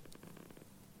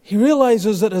 He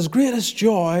realizes that his greatest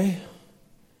joy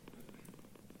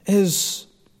is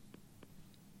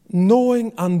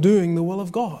knowing and doing the will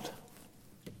of God.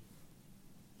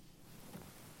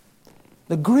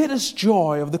 The greatest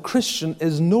joy of the Christian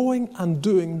is knowing and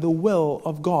doing the will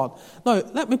of God. Now,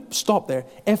 let me stop there.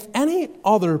 If any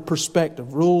other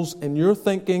perspective rules in your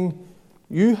thinking,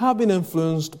 you have been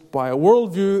influenced by a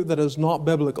worldview that is not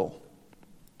biblical.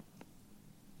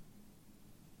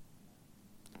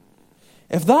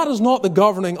 If that is not the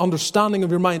governing understanding of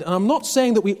your mind, and I'm not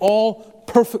saying that we all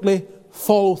perfectly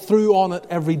follow through on it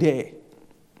every day,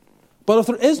 but if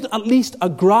there isn't at least a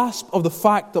grasp of the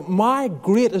fact that my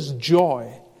greatest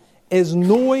joy is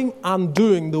knowing and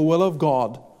doing the will of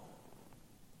God,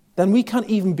 then we can't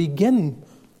even begin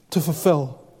to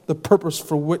fulfill the purpose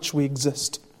for which we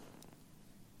exist.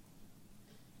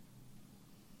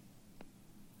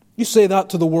 You say that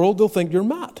to the world, they'll think you're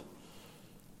mad.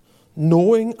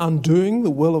 Knowing and doing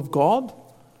the will of God?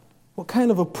 What kind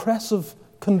of oppressive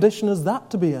condition is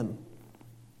that to be in?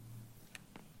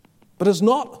 But it's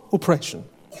not oppression.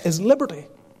 It's liberty.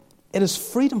 It is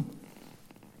freedom.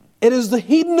 It is the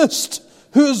hedonist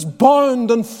who is bound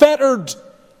and fettered.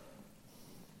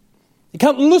 He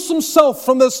can't loose himself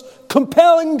from this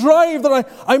compelling drive that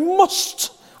I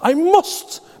must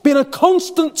be in a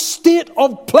constant state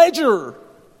of pleasure.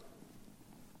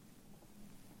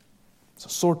 It's a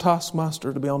sore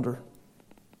taskmaster to be under.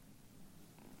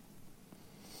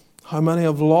 How many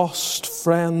have lost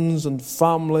friends and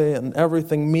family and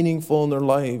everything meaningful in their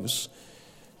lives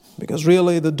because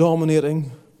really the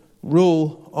dominating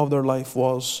rule of their life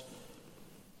was,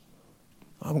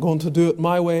 I'm going to do it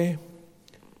my way.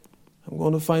 I'm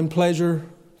going to find pleasure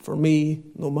for me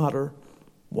no matter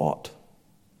what.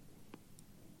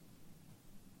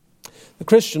 The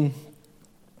Christian,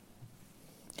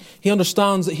 he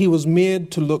understands that he was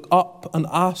made to look up and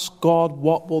ask God,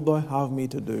 what will thou have me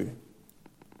to do?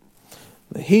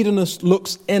 The hedonist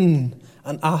looks in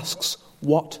and asks,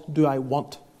 what do I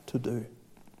want to do?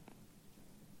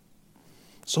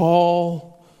 It's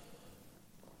all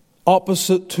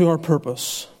opposite to our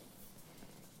purpose.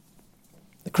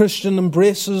 The Christian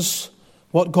embraces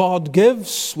what God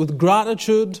gives with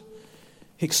gratitude.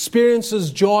 He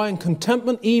experiences joy and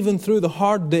contentment even through the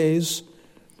hard days.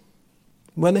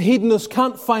 When the hedonist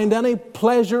can't find any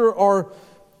pleasure or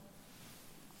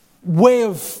way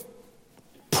of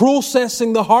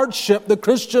processing the hardship, the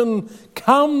Christian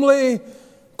calmly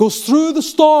goes through the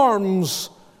storms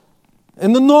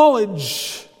in the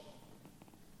knowledge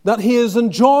that he is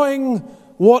enjoying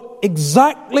what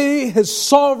exactly his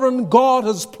sovereign God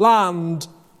has planned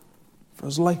for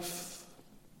his life.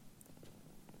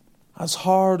 As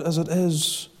hard as it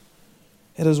is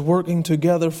working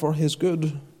together for his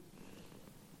good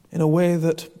in a way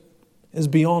that is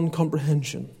beyond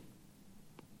comprehension.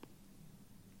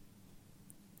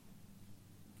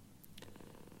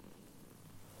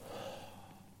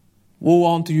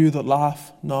 Woe unto you that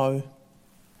laugh now.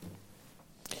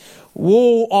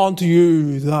 Woe unto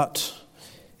you that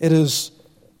it is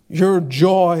your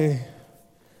joy,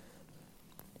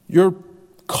 your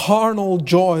carnal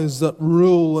joys that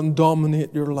rule and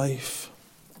dominate your life.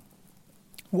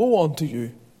 Woe unto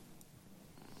you.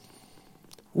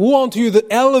 Woe unto you that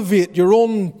elevate your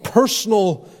own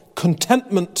personal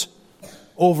contentment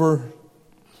over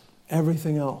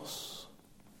everything else.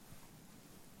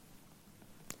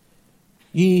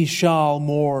 Ye shall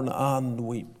mourn and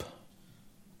weep.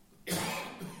 You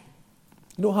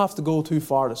don't have to go too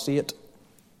far to see it.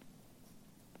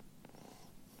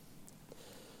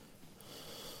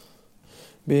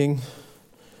 Being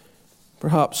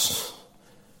perhaps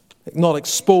not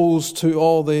exposed to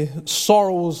all the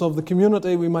sorrows of the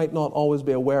community, we might not always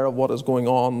be aware of what is going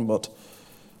on, but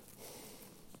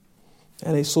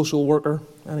any social worker,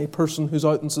 any person who's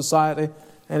out in society,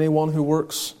 anyone who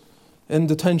works in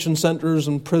detention centres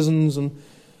and prisons and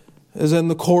is in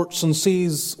the courts and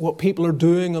sees what people are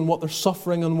doing and what they're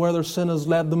suffering and where their sin has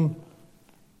led them.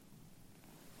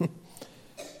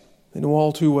 They know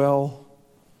all too well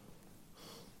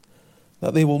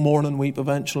that they will mourn and weep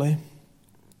eventually.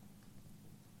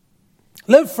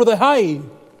 Live for the high.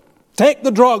 Take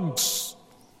the drugs.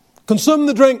 Consume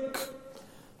the drink.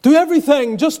 Do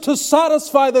everything just to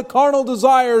satisfy the carnal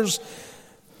desires,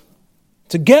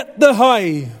 to get the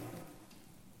high.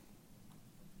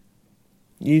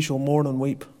 Ye shall mourn and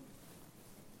weep.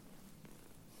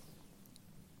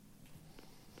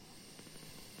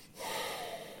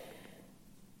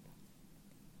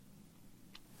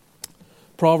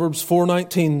 Proverbs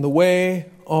 4:19, the way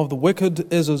of the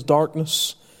wicked is as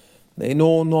darkness. They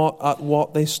know not at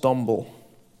what they stumble.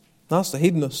 That's the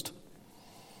hedonist.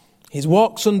 He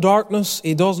walks in darkness.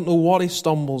 He doesn't know what he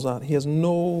stumbles at. He has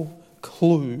no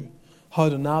clue how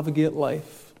to navigate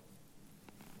life.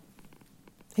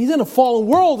 He's in a fallen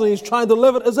world and he's trying to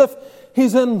live it as if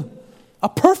he's in a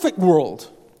perfect world.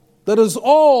 That is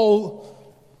all,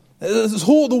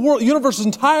 the world, the universe's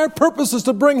entire purpose is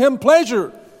to bring him pleasure.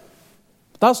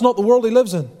 But that's not the world he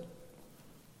lives in.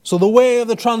 So the way of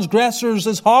the transgressors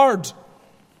is hard.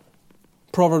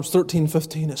 Proverbs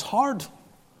 13:15 is hard.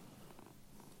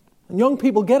 And young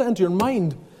people, get it into your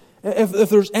mind. If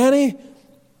there's any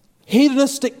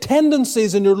hedonistic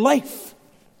tendencies in your life,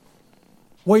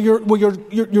 where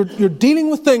you're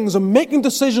dealing with things and making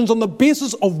decisions on the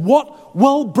basis of what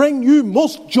will bring you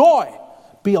most joy,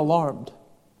 be alarmed.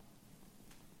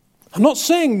 I'm not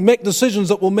saying make decisions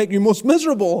that will make you most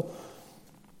miserable.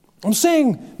 I'm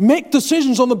saying make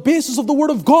decisions on the basis of the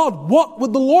Word of God. What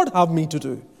would the Lord have me to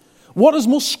do? What is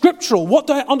most scriptural? What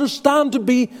do I understand to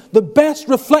be the best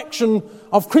reflection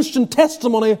of Christian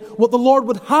testimony? What the Lord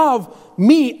would have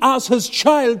me as His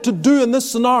child to do in this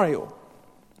scenario?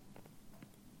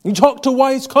 You talk to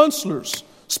wise counselors.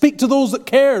 Speak to those that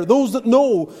care, those that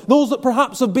know, those that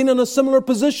perhaps have been in a similar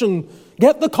position.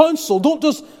 Get the counsel. Don't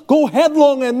just go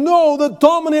headlong and no, the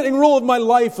dominating role of my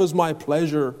life is my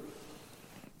pleasure.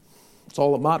 It's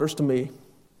all that matters to me.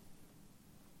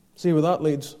 See where that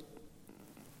leads.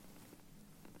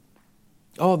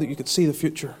 Oh, that you could see the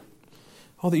future.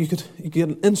 Oh, that you could get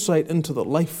an insight into the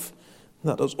life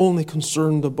that is only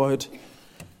concerned about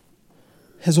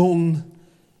his own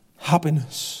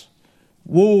happiness.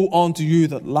 Woe unto you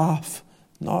that laugh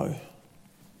now.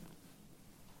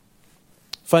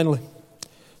 Finally,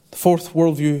 the fourth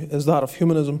worldview is that of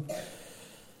humanism.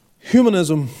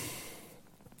 Humanism.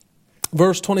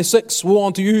 Verse 26, woe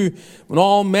unto you when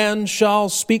all men shall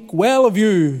speak well of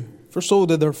you, for so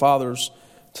did their fathers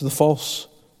to the false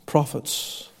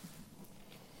prophets.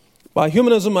 By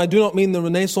humanism, I do not mean the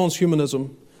Renaissance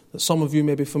humanism that some of you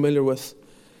may be familiar with.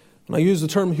 When I use the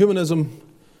term humanism,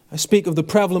 I speak of the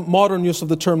prevalent modern use of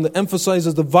the term that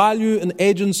emphasizes the value and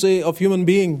agency of human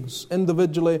beings,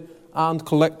 individually and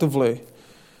collectively.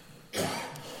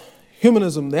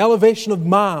 Humanism, the elevation of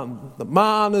man, that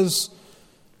man is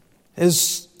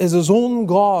his own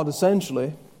God,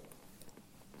 essentially.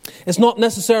 It's not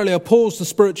necessarily opposed to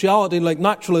spirituality like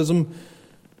naturalism,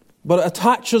 but it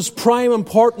attaches prime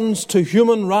importance to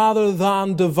human rather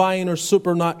than divine or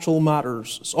supernatural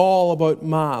matters. It's all about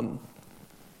man.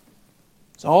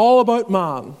 It's all about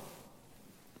man.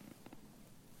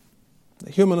 The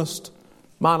Humanist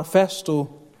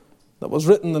Manifesto that was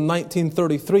written in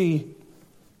 1933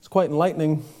 is quite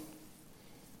enlightening.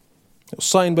 It was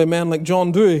signed by men like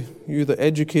John Dewey. You that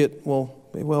educate will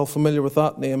be well familiar with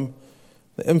that name.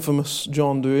 The infamous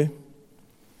John Dewey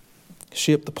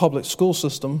shaped the public school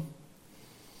system.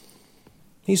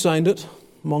 He signed it,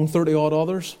 among 30-odd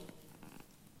others.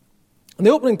 And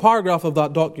the opening paragraph of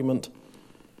that document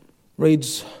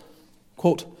reads,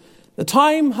 quote, "The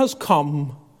time has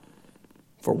come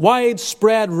for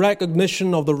widespread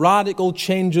recognition of the radical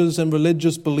changes in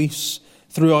religious beliefs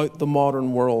throughout the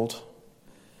modern world.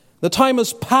 The time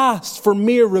has passed for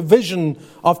mere revision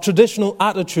of traditional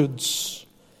attitudes.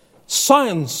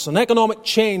 Science and economic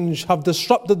change have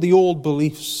disrupted the old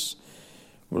beliefs.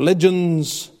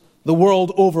 Religions the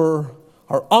world over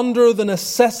are under the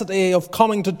necessity of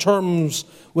coming to terms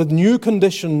with new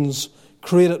conditions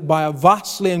created by a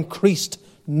vastly increased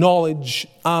knowledge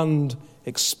and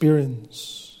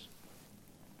experience."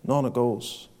 And on it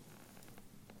goes.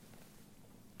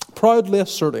 Proudly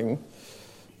asserting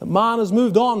that man has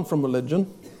moved on from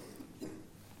religion.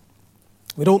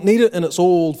 We don't need it in its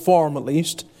old form, at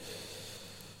least.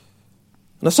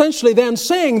 And essentially then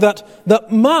saying that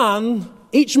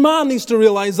each man needs to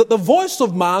realize that the voice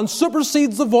of man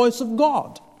supersedes the voice of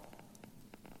God.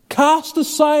 Cast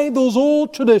aside those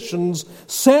old traditions,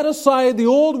 set aside the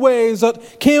old ways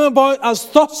that came about as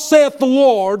thus saith the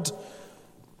Lord,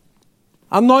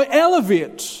 and now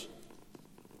elevate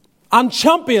and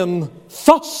champion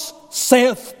thus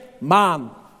saith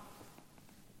man.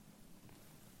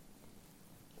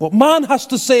 What man has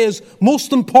to say is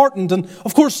most important, and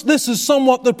of course this is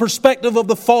somewhat the perspective of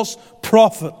the false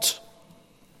prophet.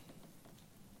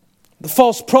 The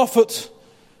false prophet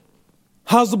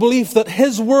has the belief that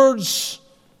his words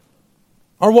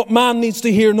are what man needs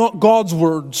to hear, not God's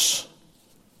words.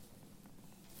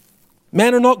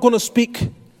 Men are not going to speak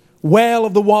well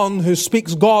of the one who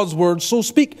speaks God's words, so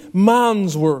speak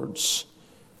man's words.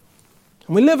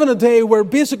 And we live in a day where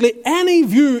basically any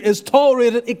view is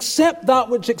tolerated except that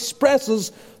which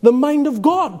expresses the mind of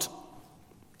God.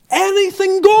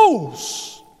 Anything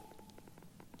goes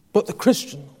but the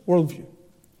Christian worldview.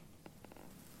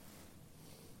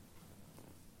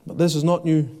 But this is not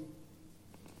new.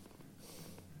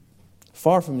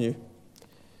 Far from new.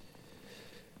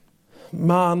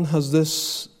 Man has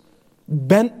this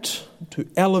bent to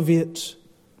elevate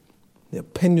the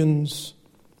opinions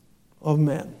of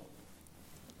men.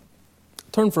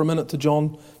 Turn for a minute to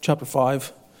John chapter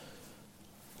 5.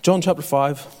 John chapter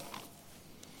 5.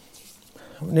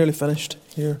 We're nearly finished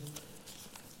here.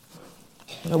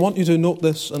 I want you to note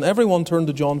this, and everyone turn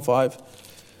to John 5,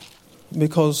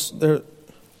 because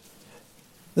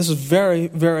this is very,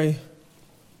 very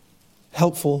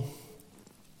helpful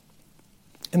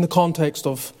in the context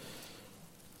of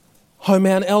how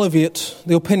men elevate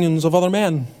the opinions of other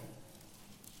men.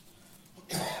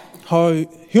 How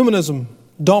humanism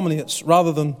dominates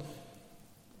rather than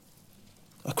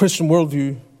a Christian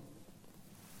worldview,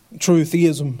 true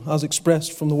theism as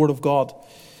expressed from the Word of God.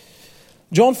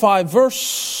 John 5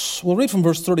 we'll read from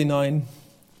verse 39.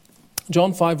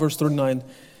 John 5 verse 39.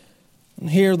 And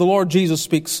here the Lord Jesus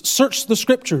speaks, "Search the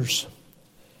Scriptures,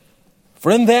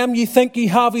 for in them ye think ye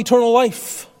have eternal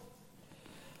life.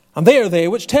 And they are they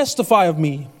which testify of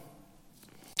me.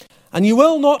 And ye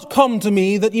will not come to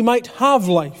me that ye might have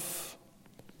life.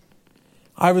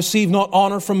 I receive not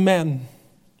honor from men,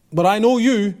 but I know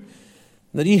you,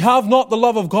 that ye have not the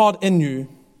love of God in you.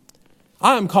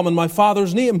 I am come in my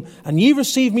Father's name, and ye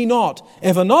receive me not.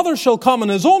 If another shall come in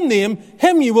his own name,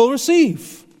 him ye will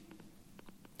receive.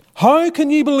 How can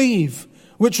ye believe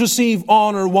which receive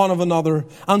honor one of another,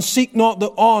 and seek not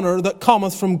the honor that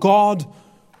cometh from God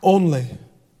only?"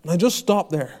 Now just stop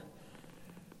there.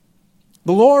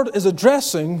 The Lord is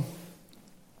addressing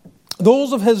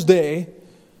those of his day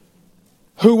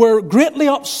who were greatly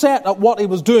upset at what he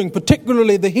was doing,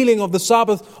 particularly the healing of the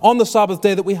Sabbath on the Sabbath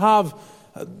day that we have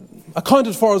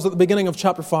accounted for us at the beginning of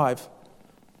chapter 5.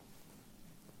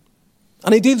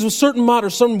 And he deals with certain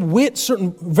matters,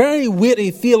 certain very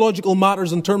weighty theological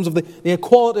matters in terms of the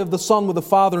equality of the Son with the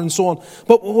Father and so on.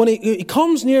 But when he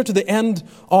comes near to the end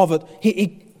of it,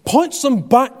 he points them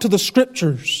back to the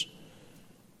Scriptures.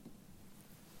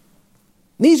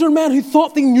 These are men who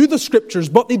thought they knew the Scriptures,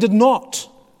 but they did not.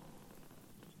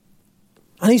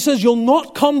 And he says, you'll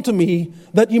not come to me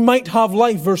that you might have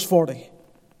life, verse 40.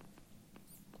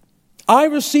 I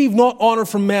receive not honor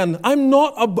from men. I'm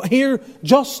not here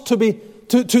just to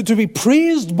be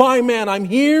praised by men. I'm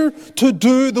here to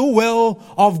do the will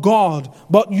of God.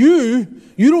 But you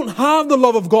don't have the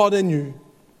love of God in you.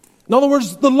 In other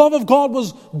words, the love of God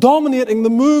was dominating the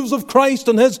moves of Christ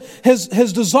and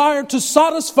his desire to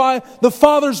satisfy the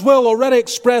Father's will already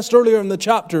expressed earlier in the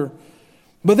chapter.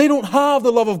 But they don't have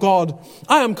the love of God.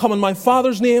 I am come in my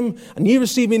Father's name, and ye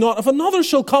receive me not. If another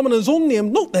shall come in his own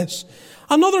name, note this,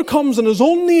 another comes in his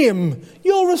own name,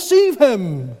 you'll receive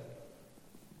him.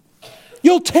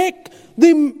 You'll take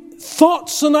the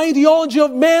thoughts and ideology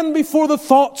of men before the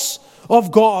thoughts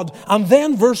of God. And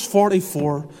then verse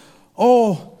 44.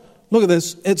 Oh, look at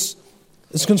this. It's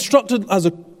constructed as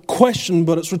a question,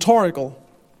 but it's rhetorical.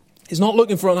 He's not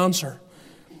looking for an answer.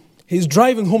 He's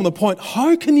driving home the point.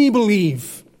 How can ye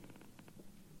believe?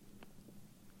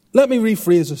 Let me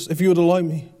rephrase this, if you would allow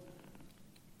me.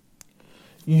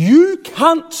 You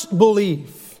can't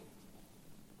believe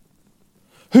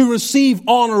who receive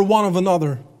honor one of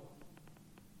another.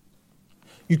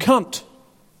 You can't.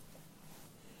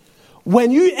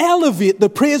 When you elevate the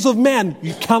praise of men,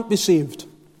 you can't be saved.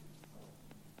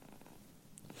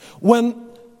 When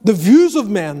the views of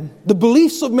men, the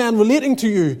beliefs of men relating to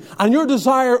you, and your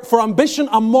desire for ambition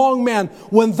among men,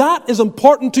 when that is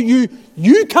important to you,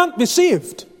 you can't be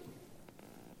saved.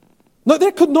 Now,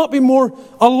 there could not be more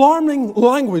alarming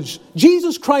language.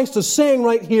 Jesus Christ is saying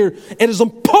right here, it is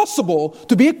impossible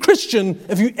to be a Christian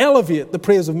if you elevate the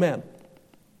praise of men.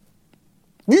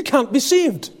 You can't be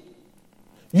saved.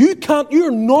 You're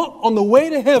not on the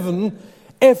way to heaven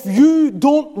if you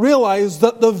don't realize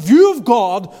that the view of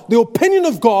God, the opinion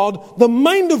of God, the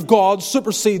mind of God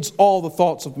supersedes all the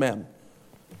thoughts of men.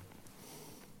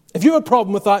 If you have a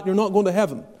problem with that, you're not going to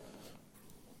heaven.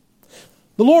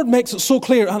 The Lord makes it so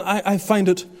clear, and I find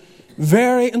it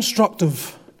very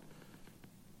instructive.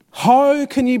 How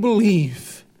can you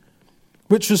believe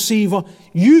which receive?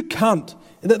 You can't.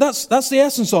 That's the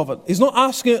essence of it. He's not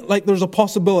asking it like there's a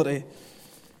possibility.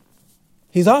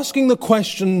 He's asking the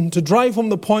question to drive home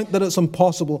the point that it's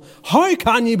impossible. How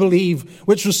can ye believe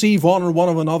which receive honor one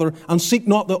of another and seek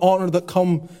not the honor that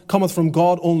cometh from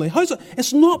God only? How's it?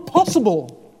 It's not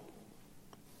possible.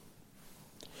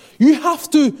 You have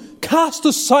to cast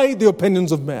aside the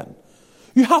opinions of men.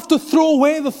 You have to throw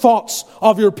away the thoughts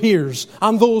of your peers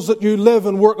and those that you live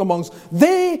and work amongst.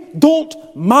 They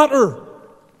don't matter.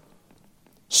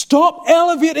 Stop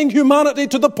elevating humanity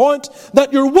to the point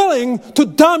that you're willing to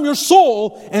damn your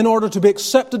soul in order to be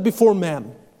accepted before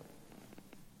men.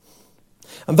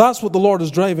 And that's what the Lord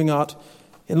is driving at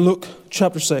in Luke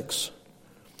chapter 6.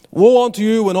 Woe unto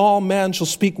you when all men shall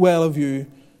speak well of you.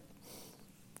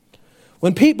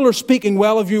 When people are speaking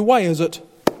well of you, why is it?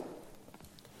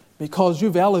 Because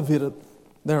you've elevated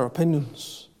their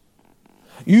opinions.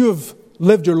 You have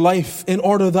lived your life in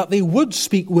order that they would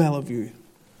speak well of you.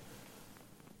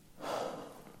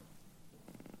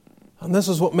 And this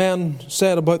is what men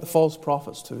said about the false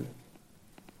prophets too.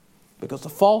 Because the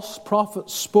false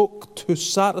prophets spoke to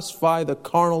satisfy the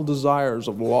carnal desires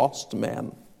of lost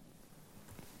men.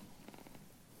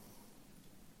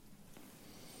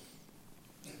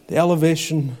 The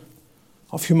elevation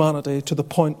of humanity to the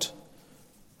point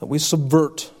that we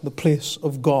subvert the place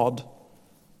of God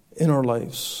in our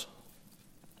lives.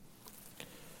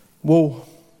 Woe.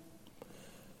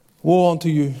 Woe unto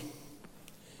you.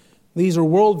 These are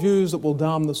worldviews that will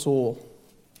damn the soul.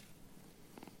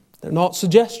 They're not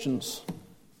suggestions.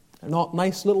 They're not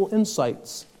nice little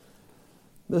insights.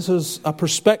 This is a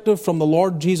perspective from the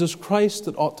Lord Jesus Christ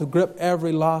that ought to grip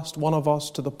every last one of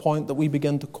us to the point that we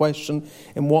begin to question,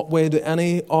 in what way do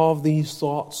any of these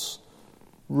thoughts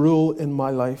rule in my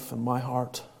life and my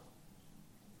heart?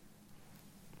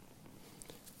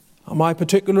 Am I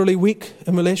particularly weak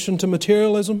in relation to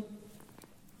materialism?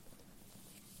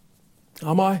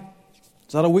 Am I?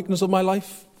 Is that a weakness of my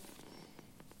life?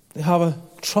 They have a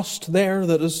trust there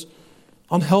that is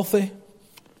unhealthy.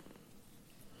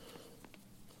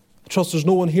 I trust there's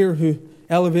no one here who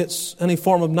elevates any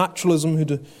form of naturalism,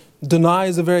 who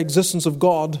denies the very existence of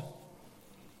God.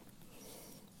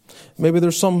 Maybe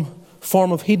there's some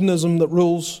form of hedonism that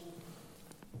rules.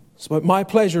 It's about my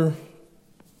pleasure.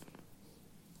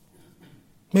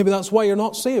 Maybe that's why you're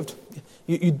not saved.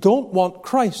 You don't want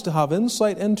Christ to have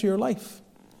insight into your life.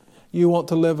 You want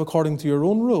to live according to your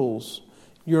own rules.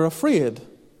 You're afraid.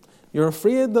 You're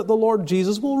afraid that the Lord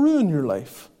Jesus will ruin your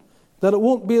life, that it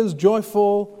won't be as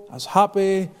joyful, as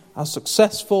happy, as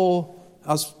successful,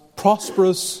 as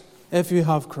prosperous if you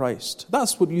have Christ.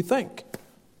 That's what you think.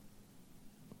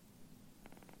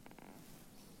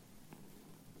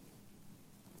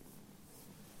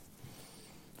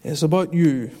 It's about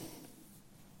you.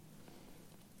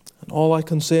 And all I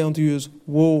can say unto you is,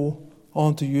 woe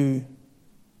unto you.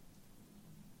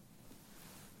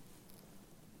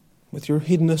 With your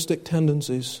hedonistic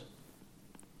tendencies,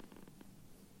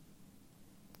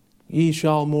 ye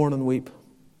shall mourn and weep.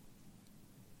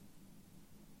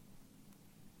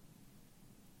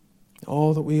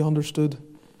 Oh, that we understood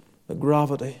the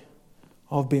gravity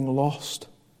of being lost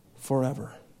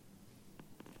forever.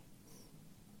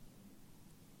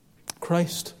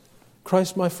 Christ,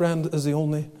 my friend, is the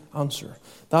only answer.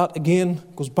 That, again,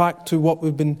 goes back to what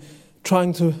we've been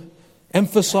trying to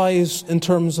emphasize in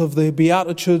terms of the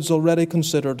Beatitudes already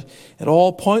considered. It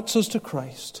all points us to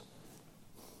Christ.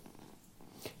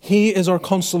 He is our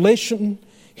consolation.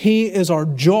 He is our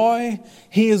joy.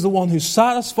 He is the one who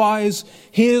satisfies.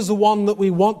 He is the one that we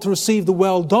want to receive the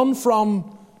well done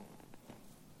from.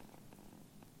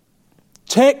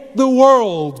 Take the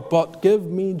world, but give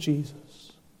me Jesus.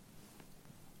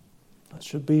 That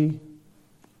should be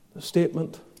the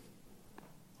statement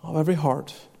of every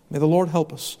heart. May the Lord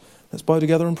help us. Let's bow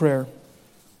together in prayer.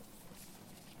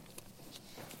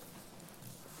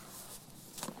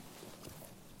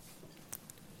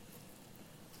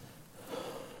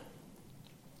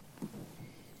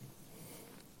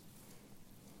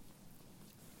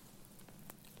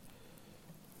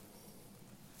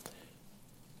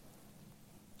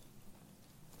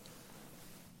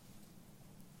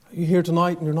 Are you here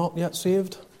tonight and you're not yet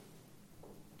saved?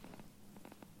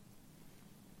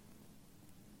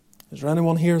 Is there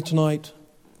anyone here tonight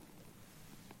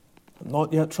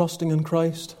not yet trusting in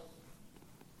Christ?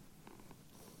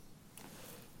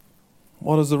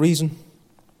 What is the reason?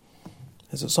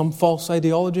 Is it some false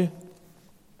ideology?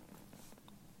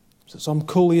 Is it some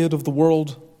Kool-Aid of the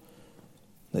world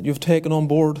that you've taken on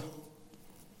board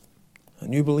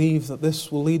and you believe that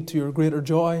this will lead to your greater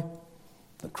joy,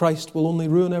 that Christ will only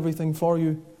ruin everything for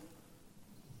you?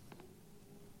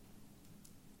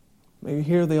 May you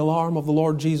hear the alarm of the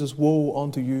Lord Jesus, woe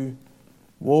unto you,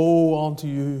 woe unto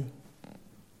you.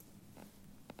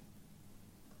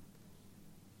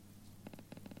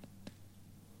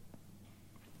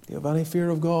 Do you have any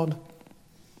fear of God?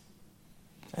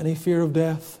 Any fear of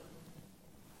death?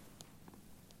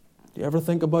 Do you ever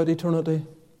think about eternity?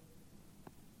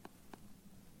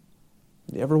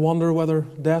 Do you ever wonder whether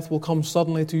death will come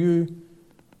suddenly to you?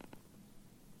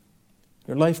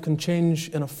 Your life can change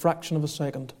in a fraction of a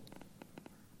second.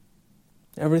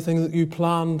 Everything that you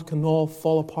planned can all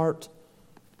fall apart.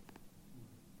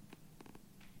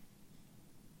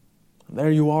 And there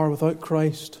you are without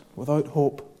Christ, without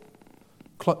hope,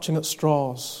 clutching at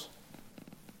straws,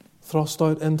 thrust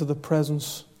out into the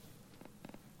presence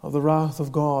of the wrath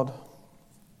of God.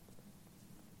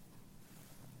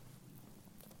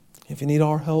 If you need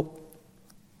our help,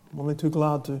 I'm only too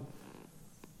glad to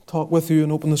talk with you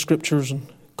and open the Scriptures and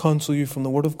counsel you from the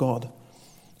Word of God.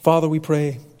 Father, we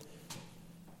pray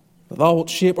that Thou wilt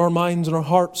shape our minds and our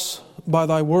hearts by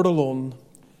Thy Word alone.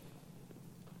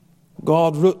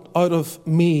 God, root out of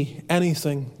me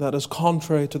anything that is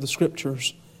contrary to the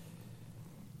Scriptures.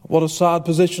 What a sad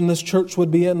position this church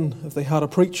would be in if they had a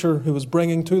preacher who was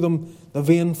bringing to them the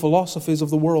vain philosophies of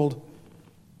the world.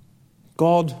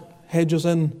 God, hedge us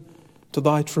in to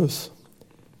Thy truth.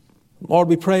 Lord,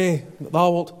 we pray that Thou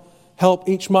wilt help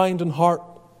each mind and heart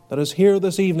that is here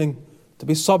this evening to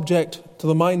be subject to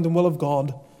the mind and will of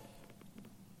God,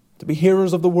 to be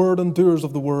hearers of the Word and doers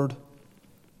of the Word.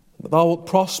 That Thou wilt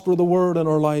prosper the Word in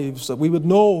our lives, that we would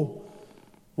know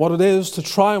what it is to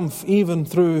triumph even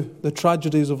through the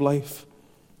tragedies of life.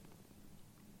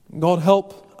 God,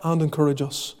 help and encourage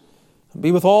us. And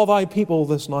be with all Thy people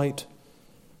this night.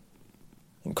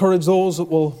 Encourage those that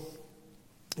will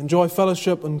enjoy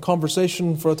fellowship and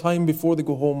conversation for a time before they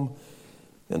go home.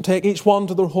 And take each one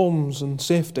to their homes in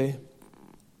safety.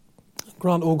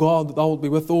 Grant, O God, that Thou wilt be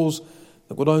with those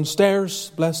that go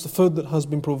downstairs. Bless the food that has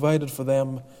been provided for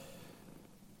them.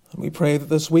 And we pray that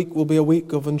this week will be a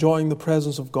week of enjoying the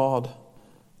presence of God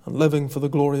and living for the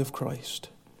glory of Christ.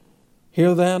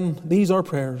 Hear then these our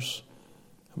prayers.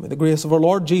 And may the grace of our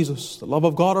Lord Jesus, the love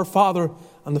of God our Father,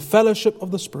 and the fellowship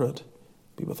of the Spirit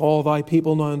be with all Thy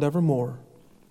people now and evermore.